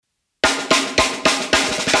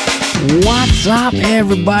What's up,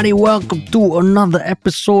 everybody? Welcome to another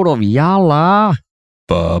episode of Yala,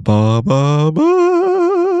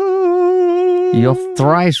 your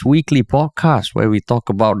thrice weekly podcast where we talk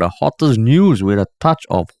about the hottest news with a touch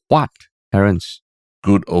of what, Terrence?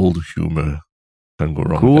 Good old humor. Can't go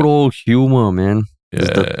wrong. Good old humor, man. Yeah. It's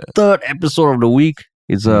the third episode of the week.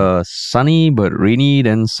 It's a sunny but rainy,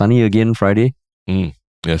 then sunny again Friday.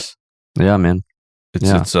 Yes. Yeah, man. It's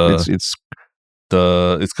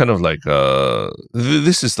kind of like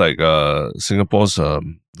this is like Singapore's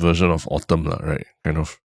version of autumn, right? Kind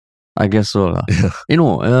of. I guess so, lah. Yeah.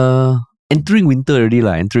 Entering winter already,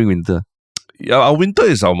 lah. Entering winter. Yeah, our winter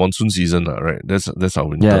is our monsoon season, right? That's our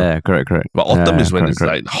winter. Yeah, correct. But autumn is when correct.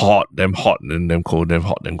 like hot, then and then cold, then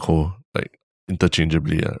hot, then cold, like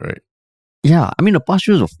interchangeably, right? Yeah, I mean, the past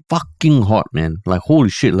years are fucking hot, man. Like, holy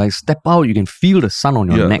shit. Like, step out, you can feel the sun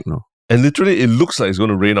on your neck, no? And literally, it looks like it's going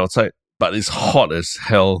to rain outside, but it's hot as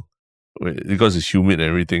hell because it's humid and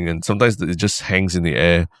everything. And sometimes it just hangs in the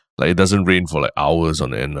air. Like, it doesn't rain for like hours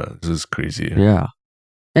on end. This is crazy. Yeah.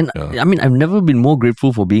 And I mean, I've never been more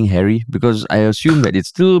grateful for being hairy because I assume that it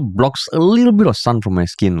still blocks a little bit of sun from my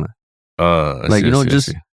skin.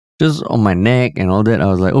 Just on my neck and all that, I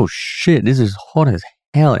was like, oh shit, this is hot as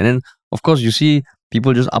hell. And then, of course, you see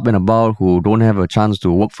people just up and about who don't have a chance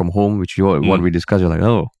to work from home, which is what we discussed. You're like,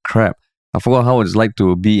 oh crap. I forgot how it's like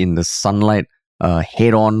to be in the sunlight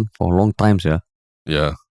head on for a long time, sir.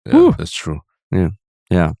 Yeah, that's true. Yeah.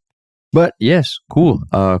 But yes, cool.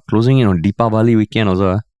 Closing in on Deepavali weekend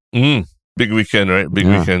also. Big weekend, right? Big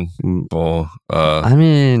weekend for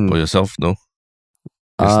for yourself, no?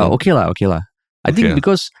 Okay lah. I think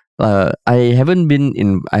because I haven't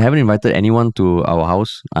invited anyone to our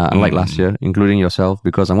house, unlike last year, including yourself,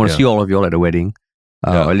 because I'm going to see all of you all at the wedding,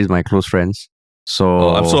 or at least my close friends.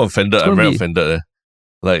 So I'm so offended. I'm very offended.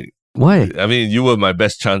 Like, why? I mean, you were my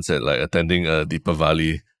best chance at like attending a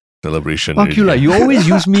Deepavali celebration. Fuck you, like you always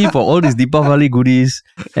use me for all these Deepavali goodies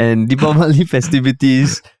and Deepavali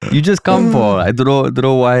festivities. You just come for I don't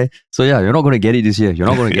know why. So yeah, you're not going to get it this year. You're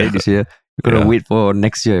going to wait for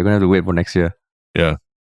next year. You're going to have to wait for next year. Yeah.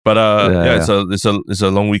 But it's a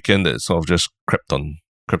long weekend that sort of just crept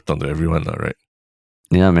onto everyone, right?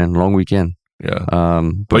 Yeah, man, long weekend. Yeah.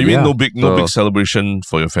 But you mean no big celebration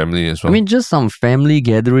for your family as well? I mean, just some family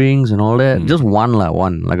gatherings and all that. Just one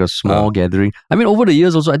like a small gathering. I mean, over the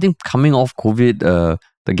years also, I think coming off COVID,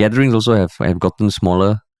 the gatherings also have gotten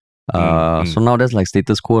smaller. So now that's like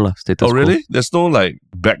status quo. Oh, really? There's no like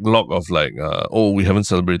backlog of like, we haven't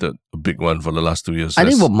celebrated a big one for the last 2 years. I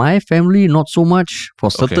think for my family, not so much.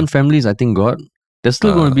 For certain families, I think there's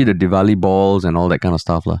still going to be the Diwali balls and all that kind of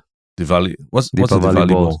stuff. Diwali? What's a Diwali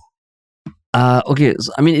ball? Okay,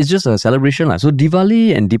 so, I mean, it's just a celebration. So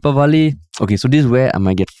Diwali and Deepavali, okay, so this is where I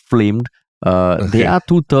might get flamed. They are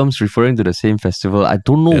two terms referring to the same festival. I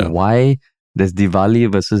don't know why there's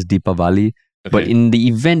Diwali versus Deepavali. Okay. But in the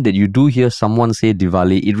event that you do hear someone say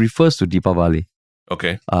Diwali, it refers to Deepavali.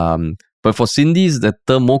 Okay. But for Sindhis,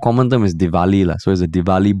 the more common term is Diwali. So it's a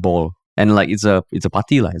Diwali ball. And like it's a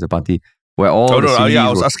party. It's a party where all I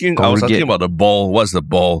was asking about the ball. What's the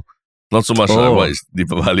ball? Not so much like what is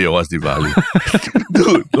Deepavali or what's Diwali.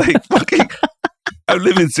 Dude, like fucking I've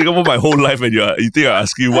lived in Singapore my whole life and you think I'm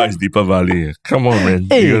asking what is Deepavali? Come on, man.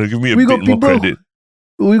 Hey, you gotta give me a bit more credit.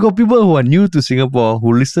 We got people who are new to Singapore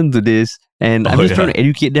who listen to this and I'm just trying to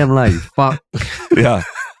educate them like fuck. Yeah.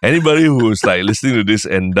 Anybody who's like listening to this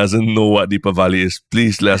and doesn't know what Deepavali is,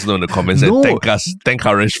 please let us know in the comments and thank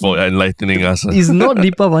Harish for enlightening us. It's not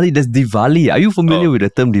Deepavali, that's Diwali. Are you familiar with the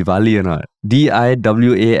term Diwali or not?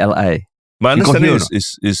 Diwali. My understanding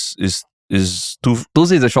is two.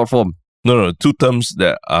 Those is the short form. No, two terms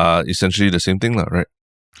that are essentially the same thing, right?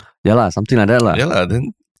 Yeah, something like that. Yeah,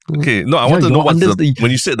 then. Okay, no, I want to know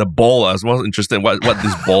when you said the ball, I was more interested in what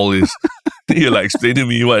this ball is. You like explain to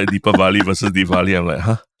me what Deepavali versus Diwali. I'm like,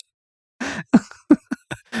 huh?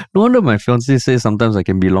 No wonder my fiancé says sometimes I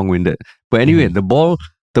can be long-winded. But anyway, the ball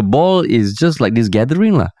is just like this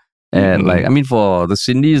gathering. And like, I mean, for the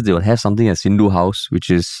Sindhis, they'll have something at Sindhu House, which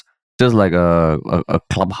is just like a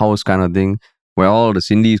clubhouse kind of thing where all the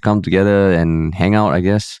Sindhis come together and hang out, I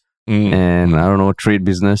guess. And I don't know, trade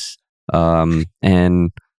business.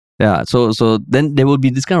 And yeah, so then there will be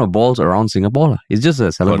this kind of balls around Singapore. It's just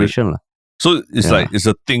a celebration. So it's like, it's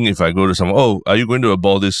a thing if I go to someone, are you going to a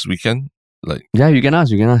ball this weekend? Like, yeah, you can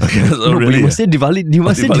ask. No, really? You must say Diwali. You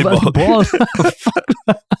must say Diwali ball.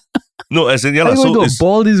 No, as in, I'm going to a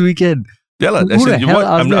ball this weekend. Yeah,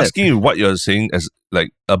 I'm asking you what you're saying as like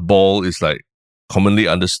a ball is like commonly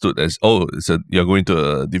understood as, you're going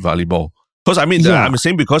to a Diwali ball. Because I mean, I'm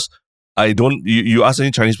saying because I don't. You ask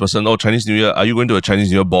any Chinese person, oh, Chinese New Year, are you going to a Chinese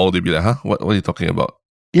New Year ball? They'd be like, huh? What are you talking about?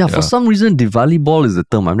 Yeah, for some reason, Diwali ball is the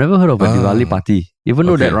term. I've never heard of a Diwali party, even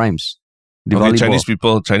though that rhymes. Diwali Chinese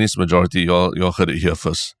people, Chinese majority, you all heard it here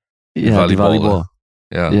first. Yeah, Diwali ball.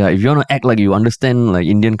 Yeah, if you want to act like you understand like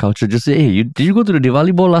Indian culture, just say, hey, did you go to the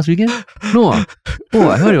Diwali ball last weekend? No. Oh,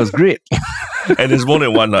 I heard it was great. And there's more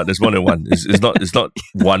than one. There's more than one. It's not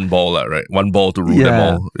one ball, right? One ball to rule them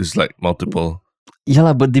all. It's like multiple.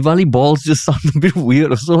 Yeah, but Diwali balls just sound a bit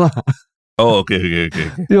weird also. Oh, okay. You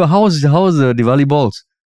know, how is the Diwali balls?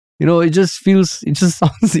 You know, it just sounds, it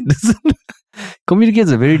doesn't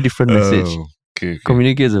communicates a very different message. Okay.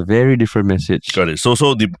 Communicates a very different message. Got it. So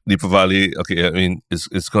Deepavali, okay, I mean,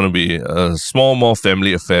 it's going to be a more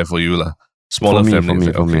family affair for you, lah. Smaller family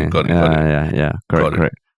affair. For me. Got it. Yeah.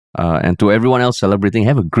 Correct. And to everyone else celebrating,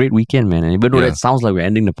 have a great weekend, man. And even though that sounds like we're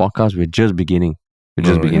ending the podcast, we're just beginning.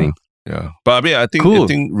 Yeah. But I mean, I think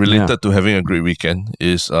related to having a great weekend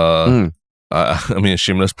is, I mean, a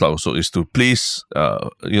shameless plug also is to please,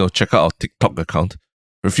 check out our TikTok account.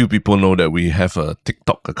 A few people know that we have a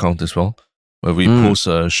TikTok account as well, where we post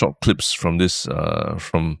short clips from this,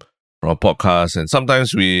 from our podcast. And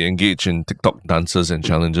sometimes we engage in TikTok dances and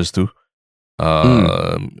challenges too.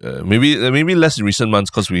 Maybe less in recent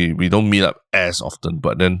months because we don't meet up as often,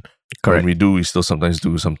 but then when we do, we still sometimes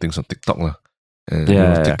do some things on TikTok lah. And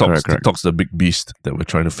TikTok's the big beast that we're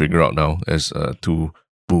trying to figure out now as two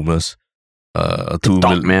boomers,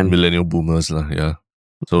 millennial boomers lah. Yeah,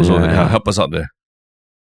 so help us out there.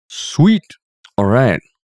 Sweet. All right.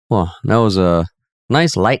 Well, that was a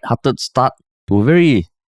nice light-hearted start to a very,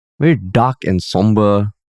 very dark and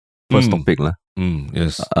somber first topic lah.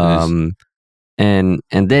 Yes. And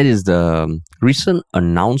that is the recent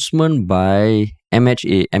announcement by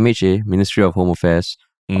MHA, Ministry of Home Affairs,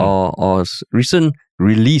 or recent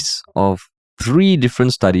release of 3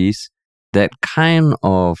 different studies that kind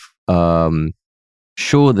of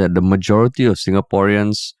show that the majority of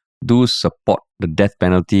Singaporeans do support the death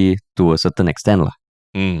penalty to a certain extent.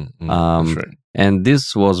 That's right. And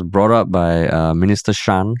this was brought up by Minister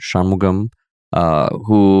Shanmugam,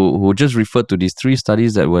 who just referred to these 3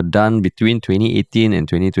 studies that were done between 2018 and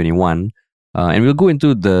 2021. And we'll go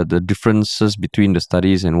into the differences between the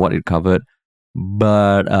studies and what it covered.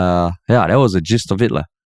 But that was the gist of it.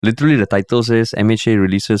 Literally, the title says MHA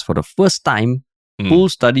releases for the first time full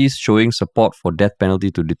studies showing support for death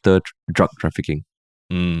penalty to deter drug trafficking.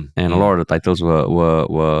 And a lot of the titles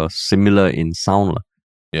were similar in sound.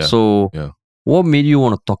 So, what made you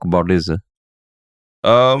want to talk about this?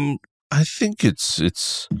 I think it's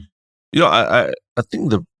I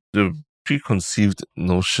think the preconceived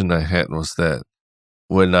notion I had was that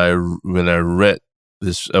when I read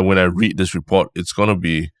this report, it's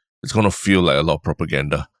gonna feel like a lot of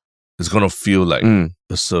propaganda. It's gonna feel like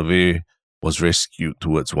the survey was very skewed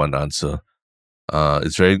towards one answer.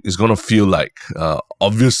 It's gonna feel like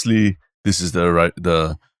obviously this is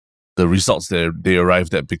the results they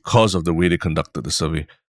arrived at because of the way they conducted the survey.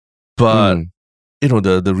 But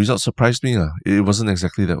the results surprised me. It wasn't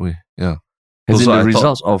exactly that way. Yeah. As in the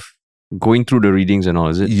results of going through the readings and all,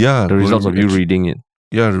 is it? Yeah. The results of you reading it.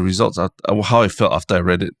 Yeah, the results, how I felt after I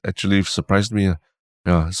read it actually surprised me.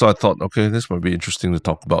 Yeah. So I thought, okay, this might be interesting to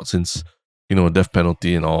talk about since, death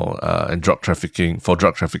penalty and all, and drug trafficking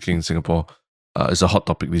in Singapore is a hot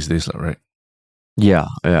topic these days, right? Yeah.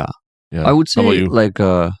 I would say,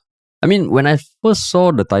 when I first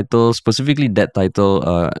saw the title, specifically that title,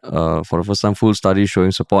 for the first time full studies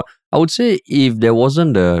showing support, I would say if there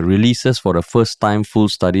wasn't the releases for the first time full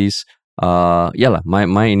studies,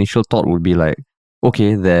 my initial thought would be like,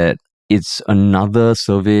 okay, that it's another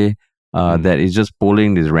survey that is just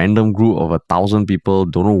polling this random group of 1,000 people,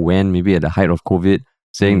 don't know when, maybe at the height of COVID,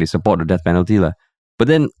 saying they support the death penalty. But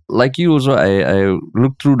then, like you also, I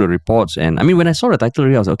looked through the reports, and I mean, when I saw the title,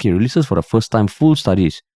 I was like, okay, releases for the first time full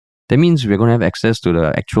studies. That means we're going to have access to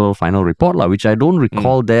the actual final report, which I don't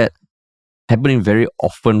recall that happening very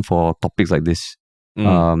often for topics like this.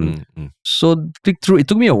 So click through. It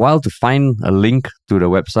took me a while to find a link to the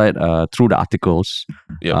website through the articles.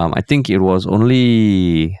 I think it was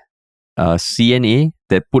only CNA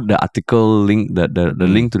that put the article link, the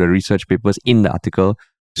link to the research papers in the article.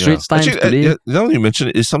 Straits Times today. Now you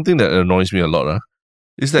mentioned it, it's something that annoys me a lot.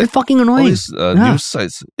 Is that it's fucking annoying. All these news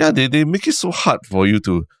sites, they make it so hard for you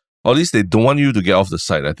to, or at least they don't want you to get off the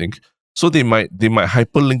site, I think. So they might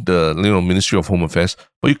hyperlink the Ministry of Home Affairs,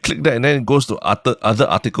 but you click that and then it goes to other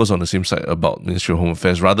articles on the same site about Ministry of Home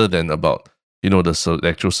Affairs rather than about the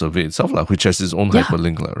actual survey itself, which has its own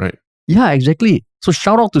hyperlink, right? Yeah, exactly. So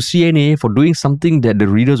shout out to CNA for doing something that the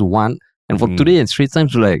readers want, and for today and Straits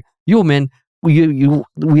Times to like, yo man,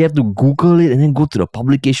 we have to Google it and then go to the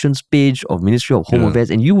publications page of Ministry of Home Affairs,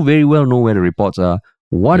 and you very well know where the reports are.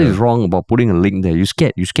 What is wrong about putting a link there? You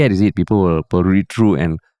scared? Is it people will read through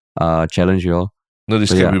and challenge you all? No, they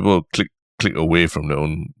scared people click away from their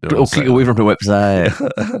own click away from the website.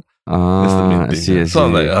 That's the main thing. So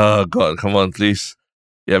I'm like, oh God, come on, please.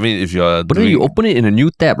 Yeah, I mean, if you're but then you open it in a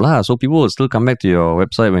new tab so people will still come back to your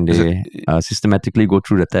website when they systematically go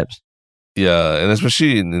through the tabs. Yeah, and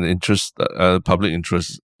especially in interest, public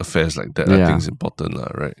interest affairs like that, I think it's important,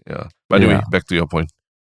 right? Yeah. But anyway, back to your point.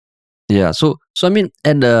 Yeah, so I mean,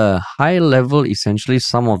 at the high level, essentially,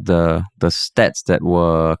 some of the stats that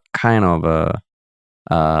were kind of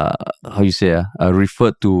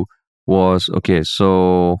referred to was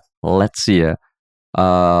so let's see.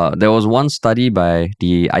 There was one study by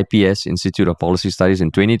the IPS Institute of Policy Studies in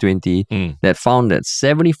 2020 that found that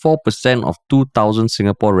 74% of 2,000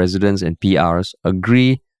 Singapore residents and PRs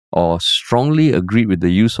agree or strongly agreed with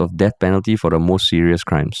the use of death penalty for the most serious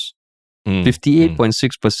crimes.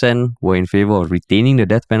 58.6% were in favor of retaining the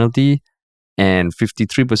death penalty, and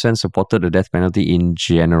 53% supported the death penalty in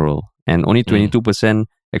general. And only 22%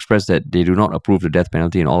 expressed that they do not approve the death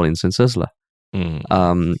penalty in all instances.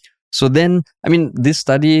 So then, I mean, this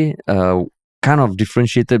study kind of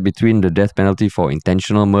differentiated between the death penalty for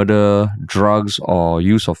intentional murder, drugs, or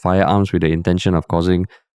use of firearms with the intention of causing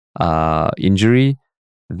injury.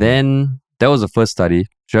 Then, that was the first study.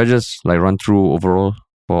 Should I just run through overall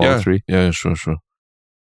for all three? Yeah, sure.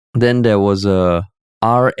 Then there was a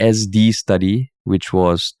RSD study, which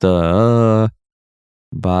was there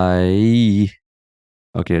was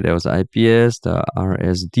IPS, the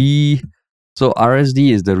RSD. So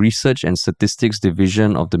RSD is the Research and Statistics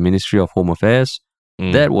Division of the Ministry of Home Affairs.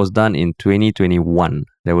 That was done in 2021.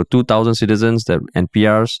 There were 2,000 citizens and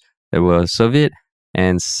PRs that were surveyed,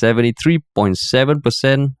 and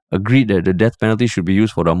 73.7% agreed that the death penalty should be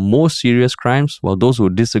used for the most serious crimes, while those who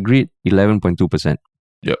disagreed, 11.2%.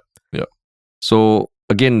 Yep. So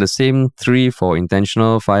again, the same three for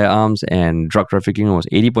intentional firearms and drug trafficking was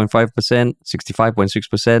 80.5%,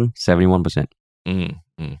 65.6%, 71%.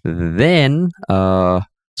 Then, so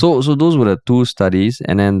those were the two studies,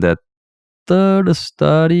 and then the third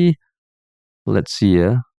study, let's see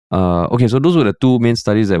here. So those were the two main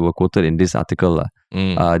studies that were quoted in this article.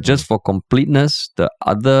 Just for completeness, the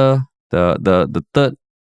third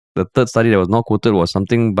study that was not quoted was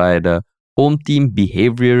something by the Home Team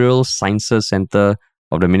Behavioral Sciences Center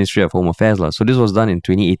of the Ministry of Home Affairs. So this was done in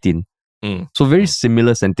 2018. So very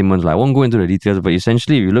similar sentiments. I won't go into the details, but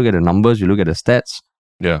essentially, if you look at the numbers, you look at the stats,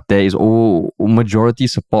 there is majority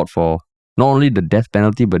support for not only the death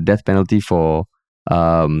penalty, but death penalty for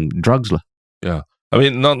drugs. Yeah. I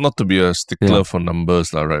mean, not to be a stickler for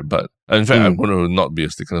numbers, right? But in fact, I'm going to not be a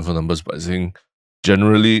stickler for numbers, but I think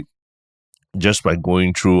generally, just by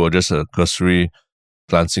going through or just a cursory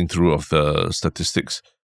glancing through of the statistics,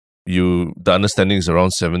 the understanding is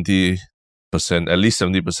around 70%, at least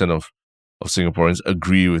 70% of Singaporeans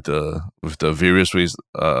agree with the various ways,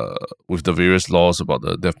 with the various laws about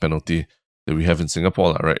the death penalty that we have in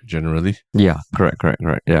Singapore, right? Generally. Yeah, correct.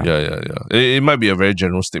 Yeah. It might be a very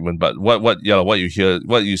general statement, but what you hear,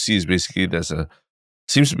 what you see is basically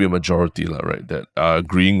seems to be a majority, right, that are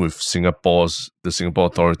agreeing with the Singapore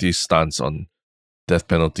authorities' stance on death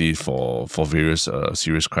penalty for various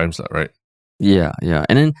serious crimes, right? Yeah.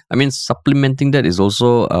 And then, I mean, supplementing that is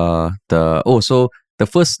also the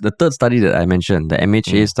third study that I mentioned, the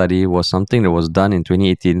MHA study, was something that was done in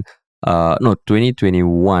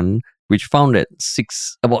 2021, which found that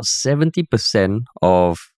about 70%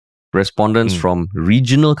 of respondents from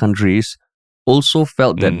regional countries also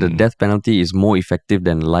felt that the death penalty is more effective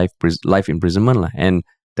than life imprisonment. And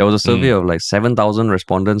there was a survey of 7,000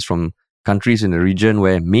 respondents from countries in the region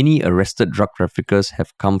where many arrested drug traffickers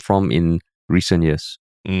have come from in recent years.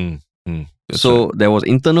 So there was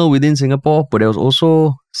internal within Singapore, but there was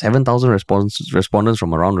also 7,000 respondents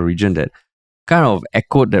from around the region that kind of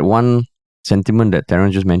echoed that one sentiment that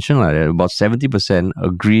Terence just mentioned, that about 70%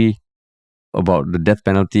 agree about the death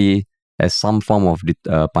penalty as some form of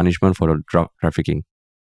punishment for the drug trafficking.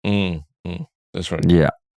 That's right. Yeah.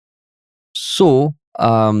 So,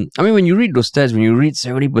 I mean, when you read those stats, when you read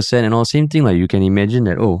 70% and all, same thing, you can imagine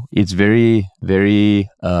that, it's very, very,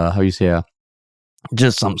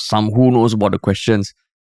 just some who knows about the questions.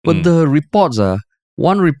 But the reports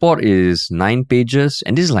one report is 9 pages,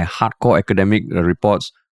 and this is hardcore academic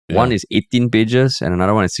reports. One is 18 pages and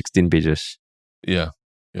another one is 16 pages. Yeah,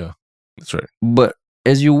 that's right. But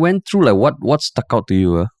as you went through, what stuck out to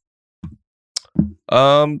you?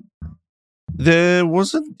 There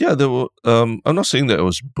wasn't, there were, I'm not saying that it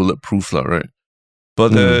was bulletproof, right?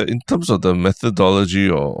 But in terms of the methodology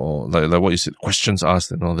or like what you said, questions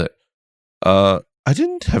asked and all that, I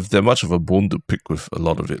didn't have that much of a bone to pick with a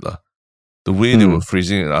lot of it. The way they were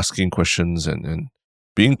phrasing and asking questions and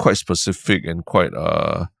being quite specific and quite,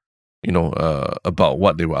 about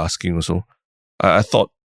what they were asking also. I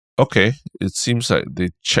thought, okay, it seems like they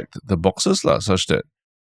checked the boxes such that,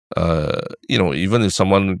 even if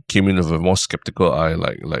someone came in with a more skeptical eye,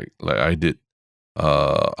 like I did,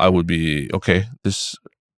 I would be okay.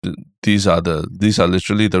 These are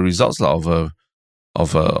literally the results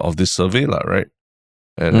of this survey, right?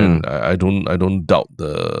 And I don't doubt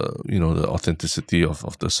the authenticity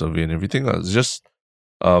of the survey and everything. It's just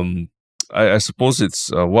I suppose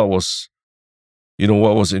it's what was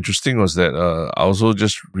interesting was that I also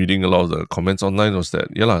just reading a lot of the comments online was that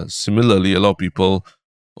similarly a lot of people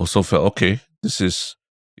also felt, okay, this is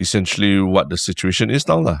essentially what the situation is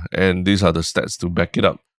now and these are the stats to back it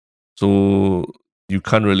up. So you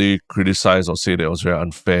can't really criticize or say that it was very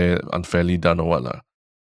unfairly done or what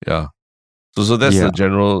yeah. So that's the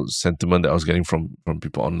general sentiment that I was getting from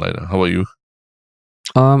people online. How about you?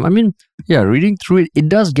 Reading through it, it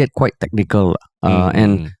does get quite technical.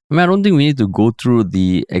 And I don't think we need to go through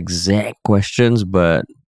the exact questions, but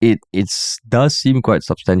it does seem quite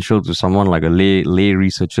substantial to someone like a lay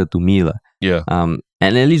researcher to me. Yeah.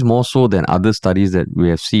 And at least more so than other studies that we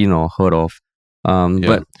have seen or heard of.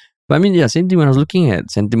 But same thing when I was looking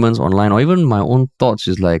at sentiments online or even my own thoughts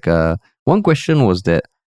is like, one question was that,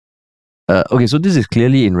 so this is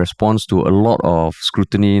clearly in response to a lot of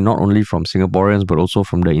scrutiny, not only from Singaporeans, but also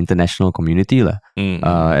from the international community.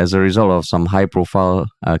 As a result of some high-profile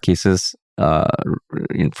cases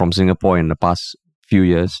from Singapore in the past few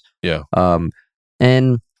years. Yeah. So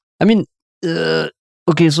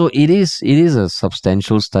it is a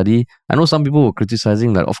substantial study. I know some people were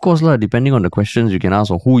criticizing that, of course, depending on the questions you can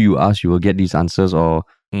ask or who you ask, you will get these answers. Or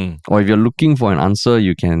if you're looking for an answer,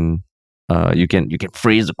 you can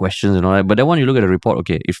phrase the questions and all that. But then when you look at the report,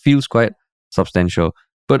 okay, it feels quite substantial.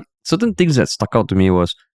 But certain things that stuck out to me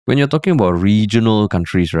was when you're talking about regional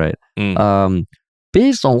countries, right?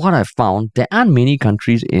 Based on what I found, there aren't many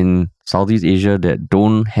countries in Southeast Asia that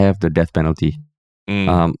don't have the death penalty.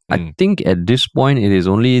 I think at this point it is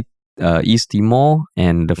only East Timor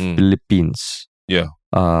and the Philippines. Yeah.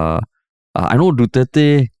 I know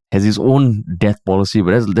Duterte has his own death policy,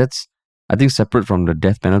 but that's I think separate from the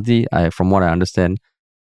death penalty, from what I understand.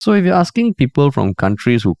 So if you're asking people from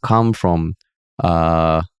countries who come from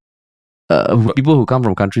people who come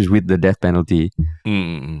from countries with the death penalty,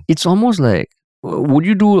 it's almost like, would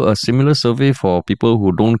you do a similar survey for people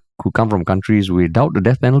who come from countries without the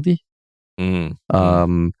death penalty? And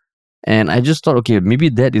I just thought, okay, maybe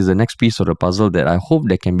that is the next piece of the puzzle that I hope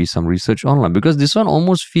there can be some research on, because this one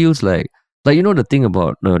almost feels like the thing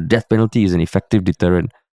about the death penalty is an effective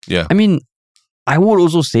deterrent. Yeah. I would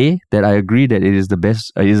also say that I agree that it is the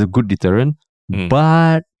best, it is a good deterrent,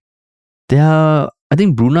 but I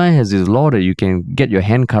think Brunei has this law that you can get your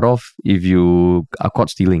hand cut off if you are caught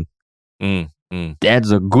stealing. That's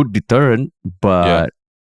a good deterrent, but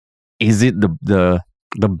is it the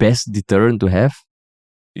best deterrent to have?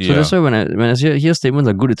 So that's why when I hear statements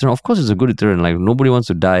like good deterrent, of course it's a good deterrent. Like nobody wants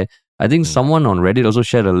to die. I think someone on Reddit also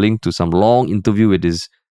shared a link to some long interview with his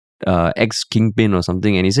ex-kingpin or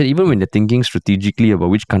something, and he said even when they're thinking strategically about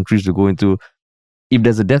which countries to go into, if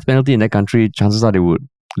there's a death penalty in that country, chances are they would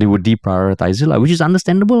deprioritize it, which is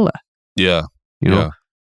understandable. Yeah.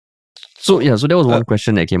 So that was one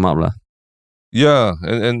question that came up. Yeah,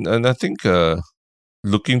 and I think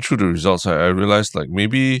looking through the results, I realized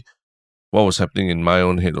maybe what was happening in my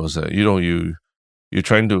own head was that you're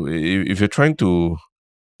trying to, if you're trying to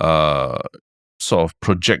sort of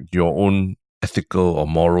project your own ethical or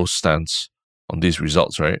moral stance on these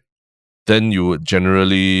results, right? Then you would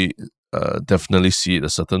generally definitely see it a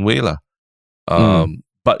certain way.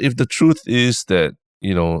 But if the truth is that,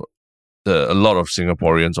 a lot of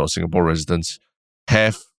Singaporeans or Singapore residents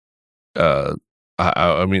have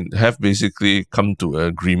have basically come to an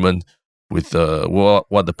agreement with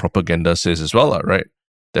what the propaganda says as well, right?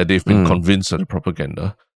 That they've been convinced of the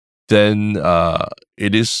propaganda, then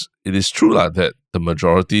it is true that the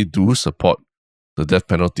majority do support the death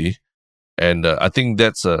penalty, and I think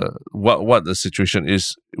that's what the situation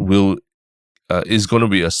is going to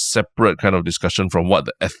be a separate kind of discussion from what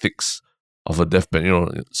the ethics of a death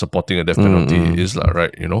penalty, supporting a death penalty is,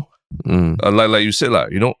 right? Like you said,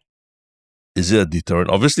 is it a deterrent?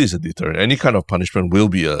 Obviously, it's a deterrent. Any kind of punishment will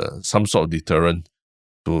be some sort of deterrent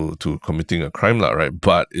to committing a crime, right?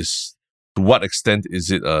 But to what extent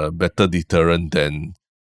is it a better deterrent than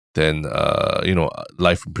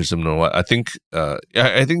life imprisonment or what. I think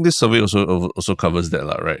this survey also covers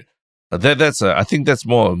that, right? I think that's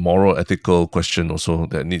more a moral, ethical question also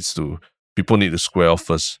that people need to square off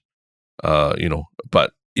first.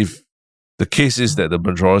 But if the case is that the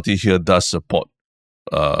majority here does support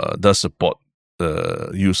the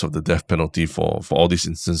use of the death penalty for all these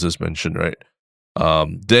instances mentioned, right?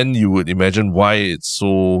 Then you would imagine why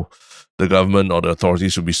the government or the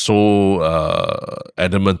authorities should be so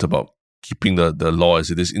adamant about keeping the law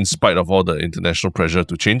as it is, in spite of all the international pressure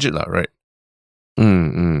to change it, right?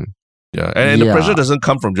 Yeah, and the pressure doesn't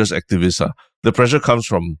come from just activists. The pressure comes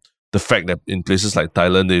from the fact that in places like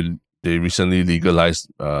Thailand, they recently legalized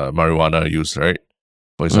marijuana use, right?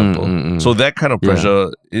 For example. So that kind of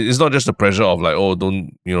pressure is not just the pressure of like, oh,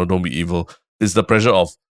 don't be evil. It's the pressure of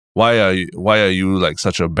why are you like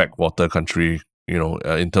such a backwater country,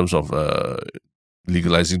 in terms of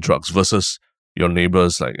legalizing drugs versus your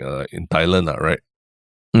neighbors like in Thailand, right?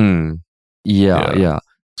 Yeah.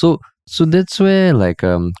 So that's where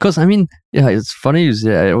because it's funny you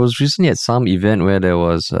say. I was recently at some event where there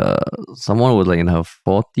was someone who was like in her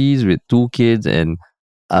 40s with 2 kids, and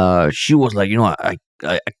she was like,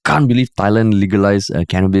 I can't believe Thailand legalized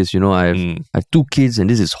cannabis. I have 2 kids and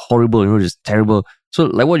this is horrible. Just terrible. So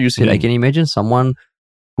like what you said, I can imagine someone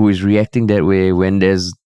who is reacting that way when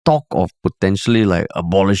there's talk of potentially like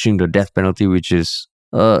abolishing the death penalty, which is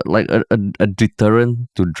like a deterrent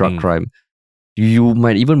to drug crime. You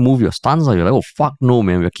might even move your stance. You're like, oh fuck no,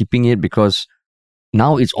 man, we're keeping it because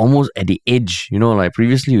now it's almost at the edge. Like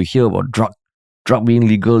previously you hear about drug being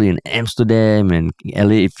legal in Amsterdam and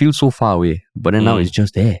LA. It feels so far away, but then now it's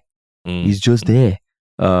just there. It's just there.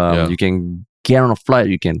 You can get on a flight,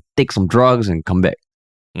 you can take some drugs and come back.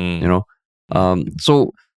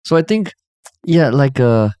 So I think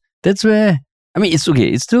that's where it's okay.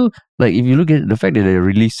 It's still like if you look at the fact that they're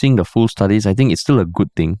releasing the full studies, I think it's still a good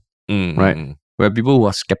thing, right? Where people who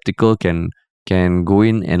are skeptical can go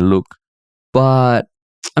in and look. But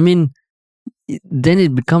then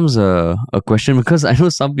it becomes a question, because I know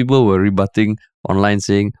some people were rebutting online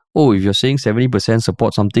saying, oh, if you're saying 70%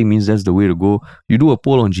 support something means that's the way to go, you do a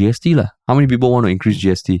poll on GST lah. How many people want to increase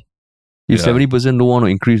GST? If 70% don't want to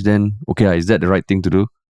increase, then okay, is that the right thing to do?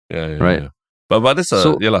 Right. But that's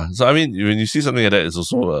So when you see something like that, it's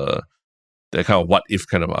also that kind of what if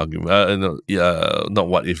kind of argument. Not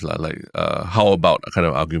what if lah, like how about kind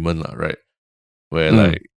of argument lah, right?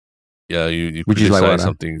 Where you which criticize is like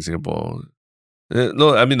something in Singapore.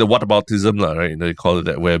 No, the whataboutism lah, right? They call it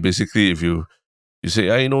that, where basically if you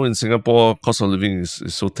say, in Singapore cost of living is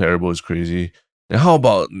so terrible, it's crazy. And how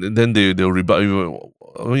about then they'll rebut you?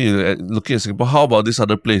 When you're looking at Singapore, how about this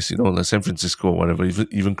other place? Like San Francisco or whatever,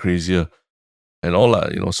 even crazier, and all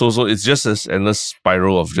that. So it's just this endless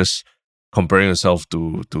spiral of just comparing yourself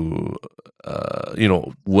to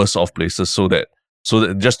worse off places, so that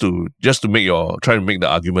just to try to make the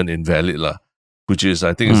argument invalid lah, which is,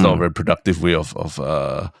 I think, it's not a very productive way of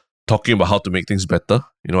talking about how to make things better.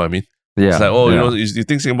 You know what I mean? Yeah. It's like, you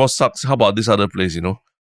think Singapore sucks? How about this other place?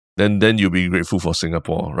 Then you'll be grateful for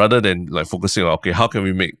Singapore, rather than like focusing on, okay, how can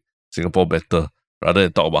we make Singapore better, rather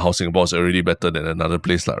than talk about how Singapore is already better than another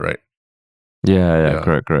place lah, right? Yeah.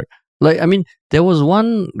 Correct. Like, there was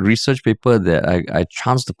one research paper that I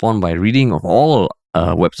chanced upon by reading of all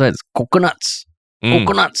websites, coconuts. They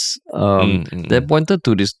pointed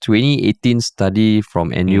to this 2018 study from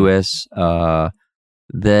NUS that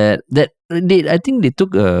I think they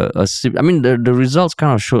took the results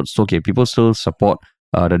kind of showed, okay, people still support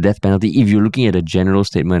the death penalty if you're looking at a general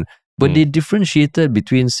statement, but they differentiated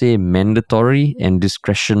between, say, mandatory and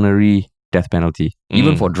discretionary death penalty,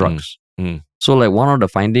 even for drugs. So like one of the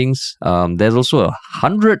findings, there's also a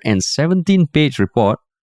 117-page report,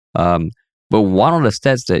 but one of the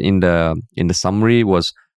stats that in the summary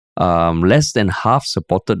was less than half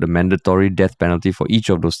supported the mandatory death penalty for each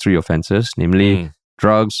of those 3 offenses, namely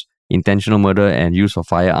drugs, intentional murder, and use of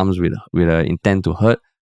firearms with an intent to hurt.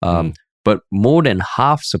 But more than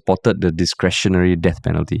half supported the discretionary death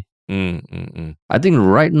penalty. I think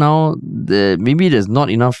right now maybe there's not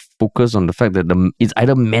enough focus on the fact that it's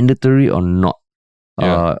either mandatory or not,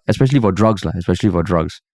 especially for drugs.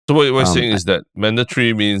 So what you're saying is that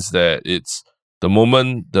mandatory means that it's the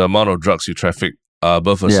moment the amount of drugs you traffic are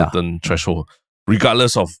above a certain threshold,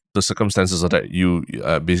 regardless of the circumstances of that, you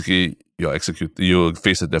basically you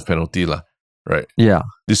face a death penalty lah, right? Yeah.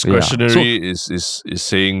 Discretionary is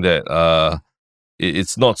saying that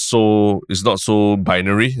it's not so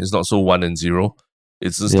binary. It's not so 1 and 0.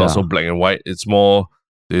 It's just not so black and white. It's more,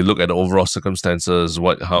 they look at the overall circumstances,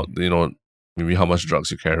 maybe how much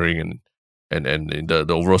drugs you're carrying, and in the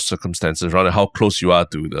overall circumstances, rather how close you are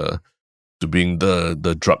to being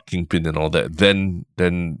the drug kingpin and all that, then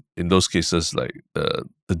in those cases, like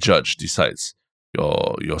the judge decides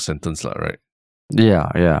your sentence, right?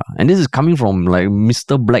 Yeah. And this is coming from like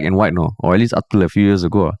Mr. Black and White, no? Or at least up to a few years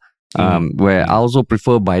ago. Where I also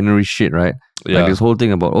prefer binary shit, right? Like this whole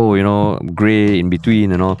thing about, gray in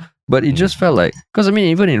between and all. But it just felt like, because I mean,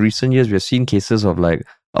 even in recent years, we have seen cases of like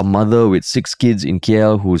a mother with 6 kids in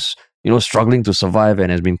KL who's, struggling to survive and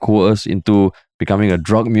has been coerced into becoming a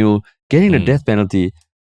drug mule, getting the death penalty.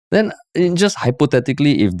 Then just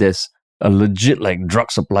hypothetically, if there's a legit like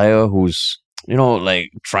drug supplier who's,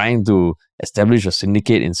 like trying to establish a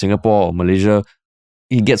syndicate in Singapore or Malaysia,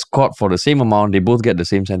 he gets caught for the same amount, they both get the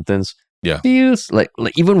same sentence. Yeah. Feels like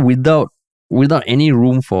even without any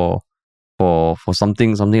room for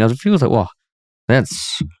something else, it feels like, wow,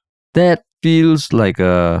 that feels like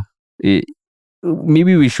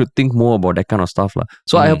maybe we should think more about that kind of stuff.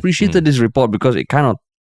 So I appreciated this report because it kind of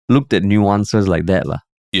looked at nuances like that.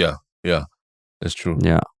 Yeah, that's true.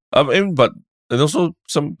 Yeah. But and also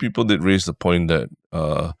some people did raise the point that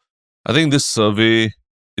I think this survey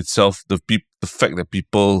itself, the fact that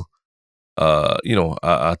people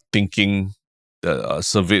are thinking that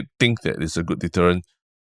surveyed think that it's a good deterrent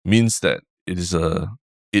means that it is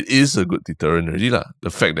a good deterrent already lah. The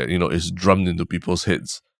fact that it's drummed into people's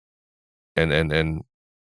heads, and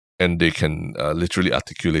they can literally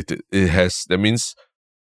articulate it. That means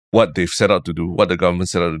what they've set out to do, what the government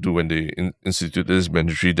set out to do when they instituted this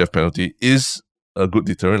mandatory death penalty is a good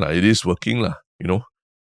deterrent. It is working,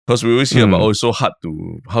 because we always hear about, it's so hard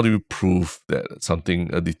how do you prove that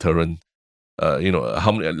something a deterrent?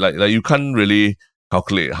 How many, like you can't really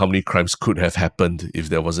calculate how many crimes could have happened if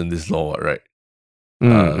there wasn't this law, right?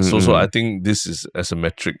 So I think this is, as a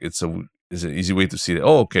metric, it's an easy way to see that.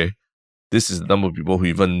 Oh, okay, this is the number of people who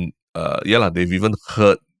even they've even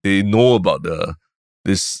heard, they know about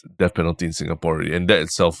this death penalty in Singapore already, and that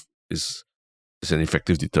itself is an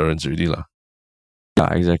effective deterrence already lah.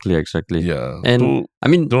 Yeah, exactly. Yeah, and I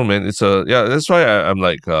mean, no man, it's that's why I'm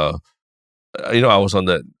like I was on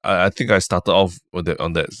that. I think I started off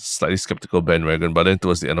on that slightly skeptical bandwagon, but then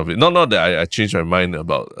towards the end of it, not that I changed my mind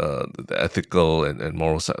about the ethical and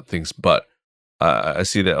moral side of things, but I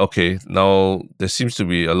see that okay, now there seems to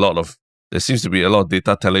be a lot of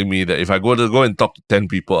data telling me that if I go and talk to 10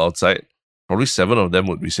 people outside, probably 7 of them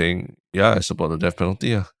would be saying, yeah, I support the death penalty.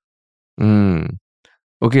 Yeah.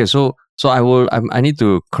 Okay, so I need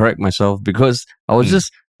to correct myself because I was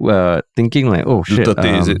just thinking like, oh shit.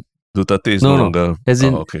 Duterte, is it? Duterte is no longer. As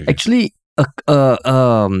in, okay. Actually,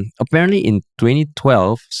 apparently in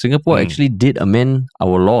 2012, Singapore actually did amend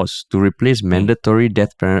our laws to replace mandatory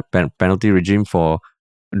death penalty regime for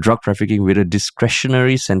drug trafficking with a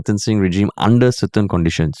discretionary sentencing regime under certain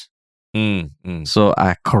conditions. So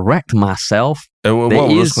I correct myself. And what were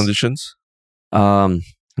those conditions? I'm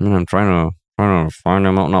trying to find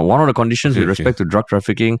them out now. One of the conditions with respect to drug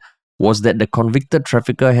trafficking was that the convicted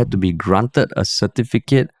trafficker had to be granted a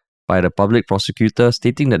certificate by the public prosecutor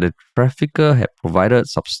stating that the trafficker had provided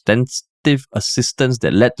substantive assistance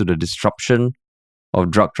that led to the disruption of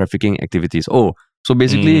drug trafficking activities. Oh, so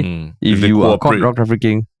basically, if you are caught drug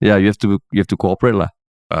trafficking, you have to cooperate lah.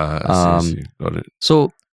 I see. Got it.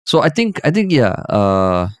 So I think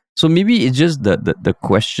yeah. So maybe it's just the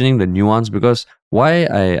questioning, the nuance, because why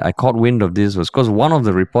I caught wind of this was because one of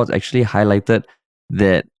the reports actually highlighted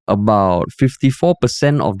that about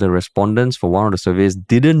 54% of the respondents for one of the surveys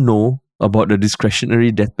didn't know about the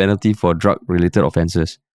discretionary death penalty for drug-related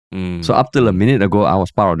offences. So up till a minute ago, I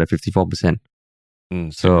was part of that 54%.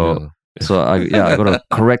 So I got to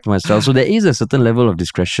correct myself. So there is a certain level of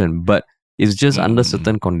discretion, but it's just under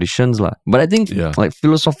certain conditions lah. But I think like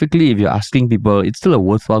philosophically, if you're asking people, it's still a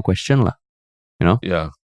worthwhile question lah. Yeah,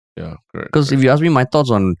 correct. Because if you ask me my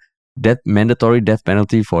thoughts on mandatory death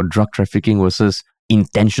penalty for drug trafficking versus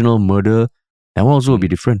intentional murder, that one also will be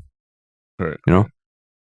different. Correct.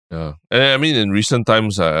 Yeah. And I mean, in recent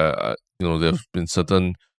times, there have been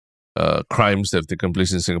certain crimes that have taken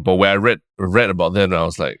place in Singapore where I read about them, and I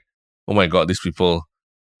was like, oh my god, these people,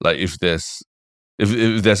 like if there's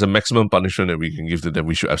a maximum punishment that we can give to them,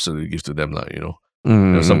 we should absolutely give to them,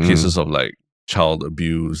 There are some cases of like child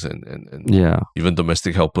abuse and even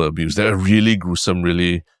domestic helper abuse that are really gruesome,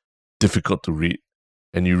 really difficult to read.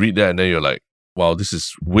 And you read that and then you're like, wow, this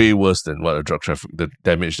is way worse than what the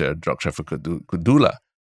damage that a drug trafficker could do lah.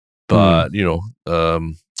 But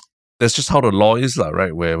that's just how the law is lah,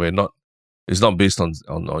 right? Where it's not based on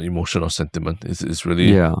emotion or sentiment. It's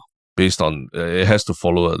really based on it has to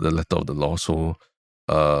follow the letter of the law. So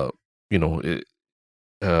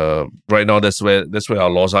right now that's where our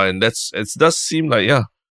laws are, and it does seem like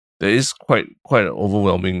there is quite an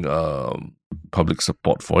overwhelming public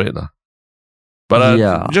support for it.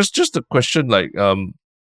 But just a question, like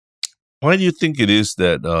why do you think it is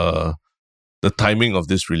that the timing of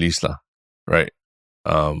this release, right?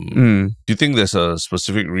 Do you think there's a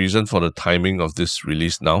specific reason for the timing of this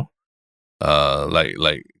release now?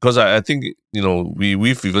 Because I think,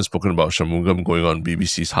 we've even spoken about Shanmugam going on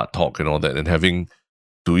BBC's Hard Talk and all that, and having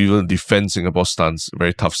to even defend Singapore's stance,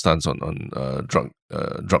 very tough stance on drug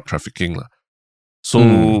trafficking.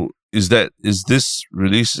 So is this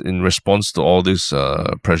release in response to all this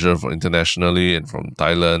pressure from internationally and from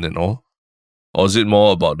Thailand and all? Or is it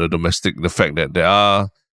more about the fact that there are,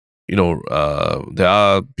 there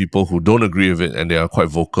are people who don't agree with it and they are quite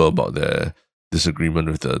vocal about their disagreement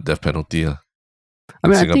with the death penalty? I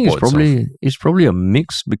think it's probably a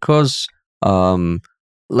mix, because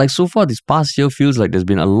like so far this past year feels like there's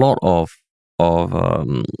been a lot of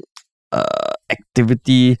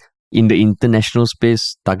activity in the international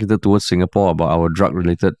space targeted towards Singapore about our drug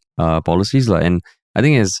related policies, and I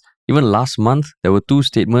think even last month there were two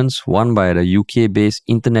statements, one by the UK based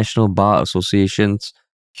International Bar Association's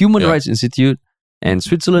Human Rights Institute and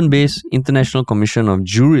Switzerland based International Commission of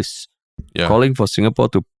Jurists, calling for Singapore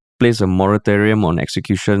to place a moratorium on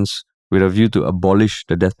executions with a view to abolish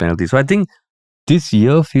the death penalty. So I think this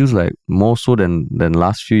year feels like more so than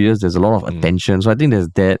last few years. There's a lot of attention. So I think there's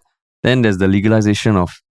that. Then there's the legalization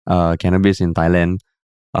of cannabis in Thailand.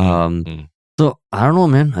 So I don't know,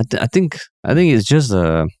 man. I think it's just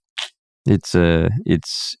it's a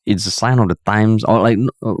sign of the times, or like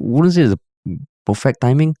wouldn't say it's a perfect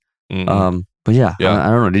timing. But I don't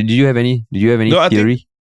know. Did you have any theory?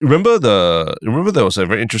 Remember there was a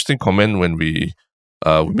very interesting comment when we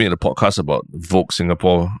made a podcast about Vogue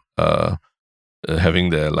Singapore having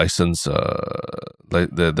their license, like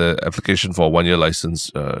the application for a 1-year license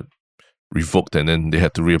revoked, and then they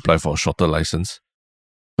had to reapply for a shorter license.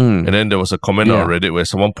 And then there was a comment on Reddit where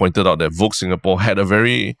someone pointed out that Vogue Singapore had a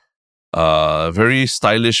very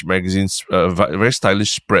stylish magazines, very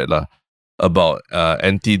stylish spread about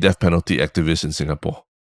anti-death penalty activists in Singapore,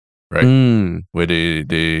 right? Where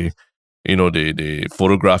they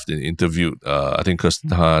photographed and interviewed I think Kirsten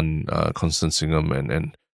Han, Constance Singham,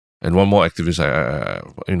 and one more activist. I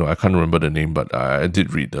can't remember the name, but I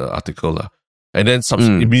did read the article. And then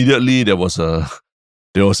immediately there was a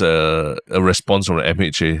response from the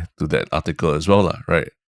MHA to that article as well, right?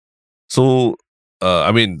 So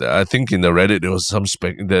I think in the Reddit there was some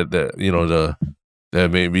there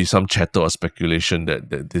may be some chatter or speculation that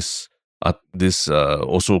this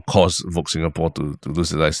also caused Vogue Singapore to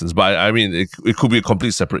lose the license. But it could be a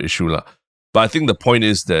complete separate issue, But I think the point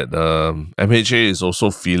is that MHA is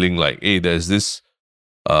also feeling like, hey, there's this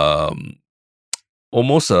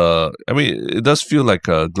almost it does feel like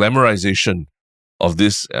a glamorization of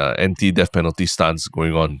this anti-death penalty stance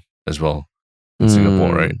going on as well in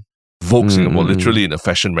Singapore, right? Vogue Singapore, literally in a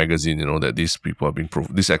fashion magazine, that these people are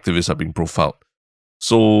these activists are being profiled.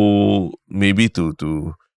 So maybe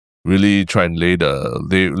to really try and lay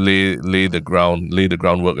the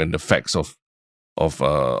groundwork and the facts of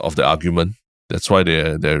the argument. That's why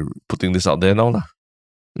they're putting this out there now.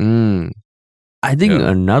 I think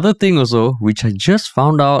another thing also, which I just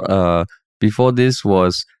found out before this,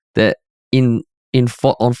 was that on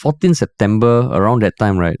 14 September, around that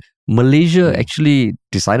time, right, Malaysia actually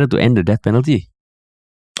decided to end the death penalty.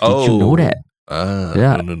 Did you know that?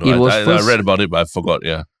 No. I read about it, but I forgot.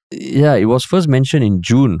 Yeah, it was first mentioned in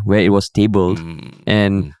June, where it was tabled,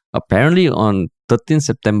 and apparently on 13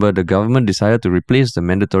 September, the government decided to replace the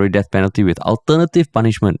mandatory death penalty with alternative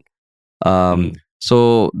punishment.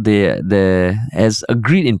 So they has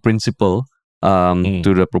agreed in principle to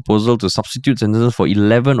the proposal to substitute sentences for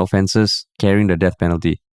 11 offences carrying the death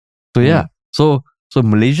penalty. So so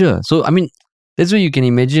Malaysia. So that's where you can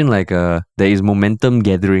imagine there is momentum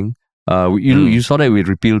gathering. You saw that with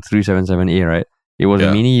repeal 377A, right? It was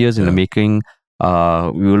many years in the making. We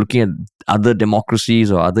were looking at other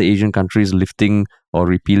democracies or other Asian countries lifting or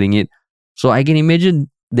repealing it. So I can imagine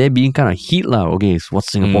there being kind of heat okay, so what's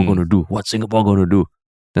Singapore going to do? What's Singapore going to do?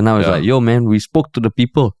 Then now it's like, yo man, we spoke to the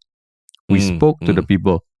people. We spoke to the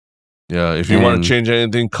people. Yeah, if you want to change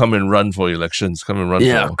anything, come and run for elections. Come and run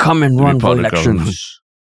for elections.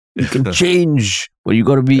 You can change, but you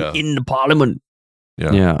got to be in the parliament.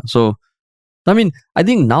 Yeah. So, I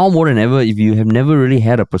think now more than ever, if you have never really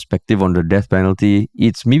had a perspective on the death penalty,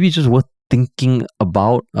 it's maybe just worth thinking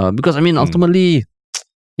about. Because ultimately,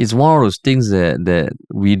 it's one of those things that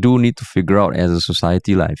we do need to figure out as a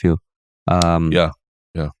society, I feel. And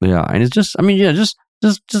it's just,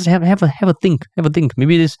 just have a think. Have a think.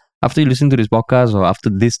 Maybe this after you listen to this podcast or after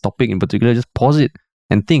this topic in particular, just pause it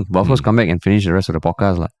and think. But of course, come back and finish the rest of the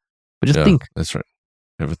podcast, lah. But just think. That's right.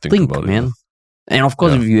 Have a think about man. it. And of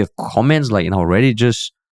course, if you have comments like Reddit,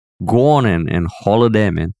 just go on and holler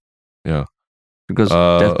there, man. Yeah. Because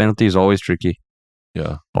death penalty is always tricky.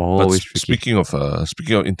 Yeah. Always tricky. Speaking of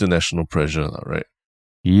international pressure, right?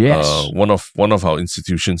 Yes. One of our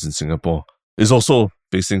institutions in Singapore is also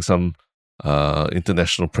facing some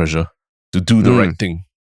international pressure to do the right thing.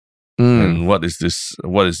 And what is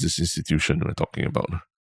this institution we're talking about?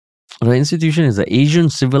 The institution is the Asian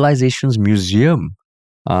Civilisations Museum.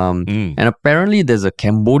 And apparently there's a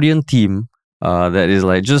Cambodian team that is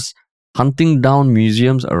like just hunting down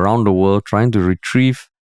museums around the world trying to retrieve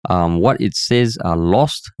what it says are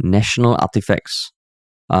lost national artifacts.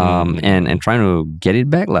 And trying to get it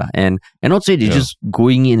back lah. And not say they're just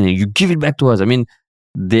going in and you give it back to us. I mean,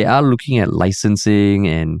 they are looking at licensing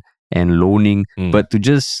and loaning, but to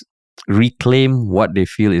just reclaim what they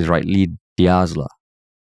feel is rightly theirs lah.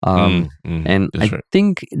 And I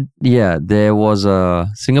think there was a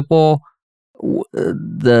Singapore,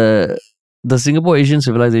 the Singapore Asian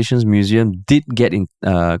Civilisations Museum did get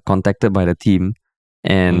contacted by the team,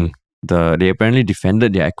 and they apparently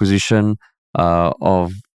defended their acquisition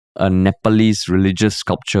of a Nepalese religious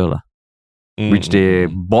sculpture which they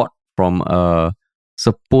bought from a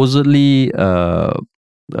supposedly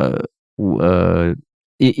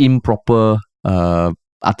improper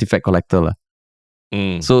artifact collector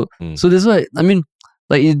So that's why, I mean,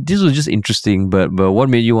 like this was just interesting, but what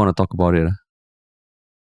made you want to talk about it?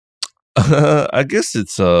 I guess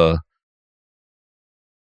it's I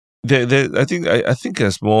think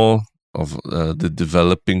there's more of the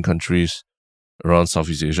developing countries around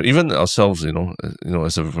Southeast Asia, even ourselves,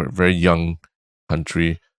 as a very young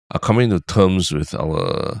country, are coming to terms with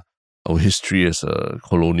our history as a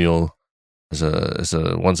colonial, as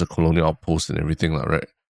a once a colonial outpost and everything, right?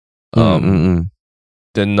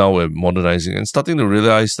 Then now we're modernizing and starting to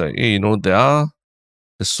realize that, hey,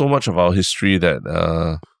 there's so much of our history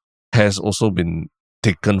that has also been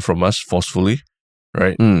taken from us forcefully,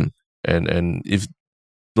 right? And if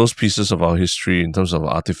those pieces of our history, in terms of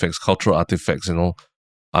artifacts, cultural artifacts,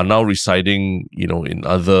 are now residing, in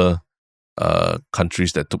other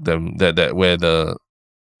countries that took them, that where the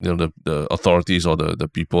authorities or the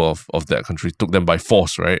people of that country took them by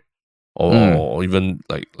force, right? Or even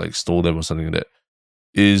like stole them or something like that.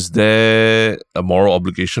 Is there a moral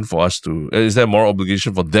obligation for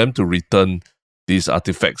them to return these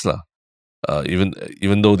artifacts,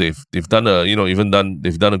 even though they've done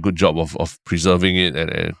a good job of preserving it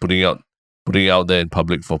and putting it out there in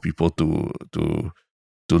public for people to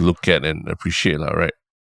look at and appreciate, right?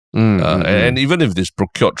 And even if it's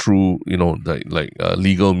procured through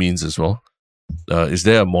legal means as well, is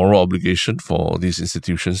there a moral obligation for these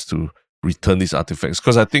institutions to return these artifacts?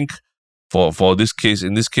 Because I think for this case,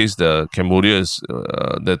 the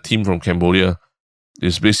team from Cambodia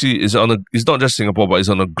is not just Singapore, but it's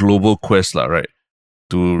on a global quest, right?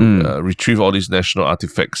 To retrieve all these national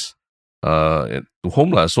artifacts to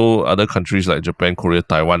home, So other countries like Japan, Korea,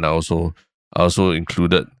 Taiwan are also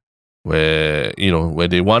included, where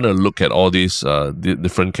they want to look at all these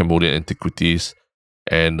different Cambodian antiquities,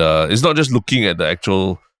 and it's not just looking at the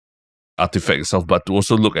actual artifact itself, but to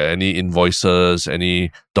also look at any invoices,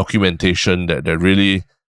 any documentation that really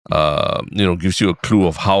gives you a clue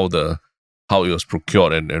of how it was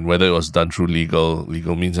procured and whether it was done through legal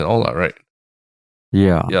means and all that, right?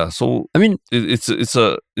 Yeah. So I mean,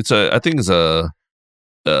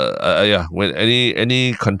 when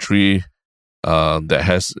any country that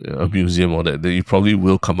has a museum or that you probably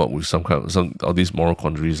will come up with some of these moral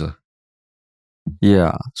quandaries.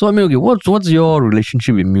 Yeah. So I mean, okay, what's your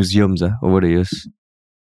relationship with museums over the years?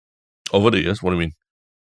 Over the years, what do you mean?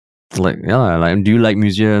 Like, do you like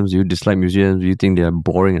museums? Do you dislike museums? Do you think they're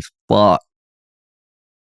boring as fuck?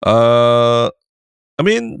 I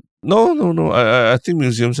mean, no. I think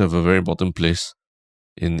museums have a very important place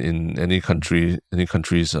in any country's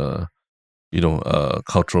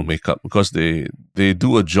cultural makeup, because they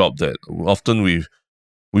do a job that often we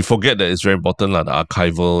forget that it's very important, like the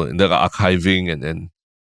archiving and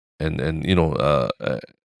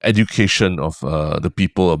education of the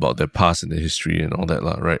people about their past and their history and all that,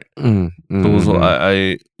 right? So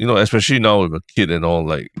I especially now with a kid and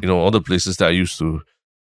all, all the places that I used to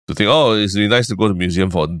think, it's really nice to go to a museum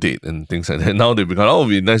for a date and things like that. Now they become, it'd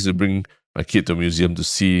be nice to bring my kid to a museum to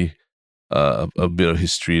see a bit of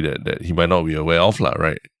history that he might not be aware of,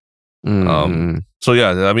 right? So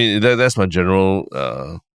yeah, I mean that's my general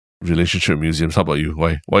relationship with museums. How about you?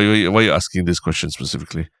 Why are you asking this question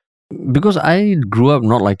specifically? because I grew up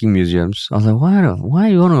not liking museums. I was like, why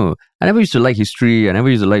you want to? I never used to like history. I never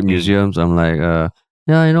used to like museums. I'm like,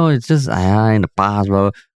 yeah, it's just in the past, blah,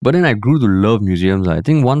 blah. But then I grew to love museums. I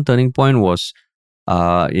think one turning point was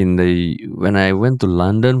when I went to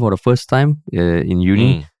London for the first time in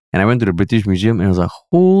uni, and I went to the British Museum, and I was like,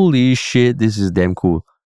 holy shit, this is damn cool.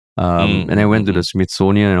 And I went to the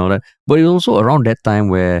Smithsonian and all that. But it was also around that time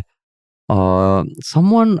where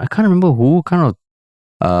someone, I can't remember who, kind of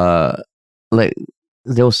like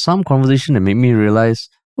there was some conversation that made me realize,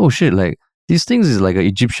 oh shit, like these things is like an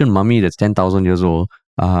Egyptian mummy that's 10,000 years old.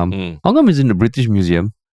 How come it's in the British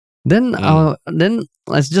Museum? Then I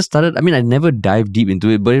just started. I mean, I never dived deep into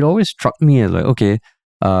it, but it always struck me as like, okay,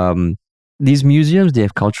 these museums, they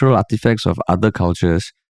have cultural artifacts of other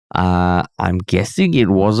cultures. I'm guessing it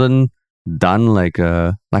wasn't done like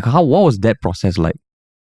what was that process like?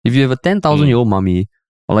 If you have a 10,000-year-old mummy,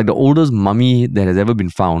 or like the oldest mummy that has ever been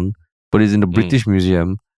found, but it's in the British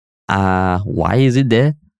Museum, why is it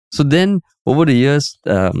there? So then over the years,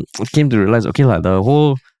 I came to realize, okay, like the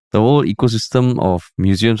whole ecosystem of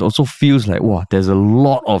museums also feels like, wow, there's a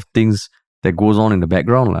lot of things that goes on in the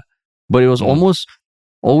background. But it was almost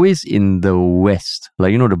always in the West,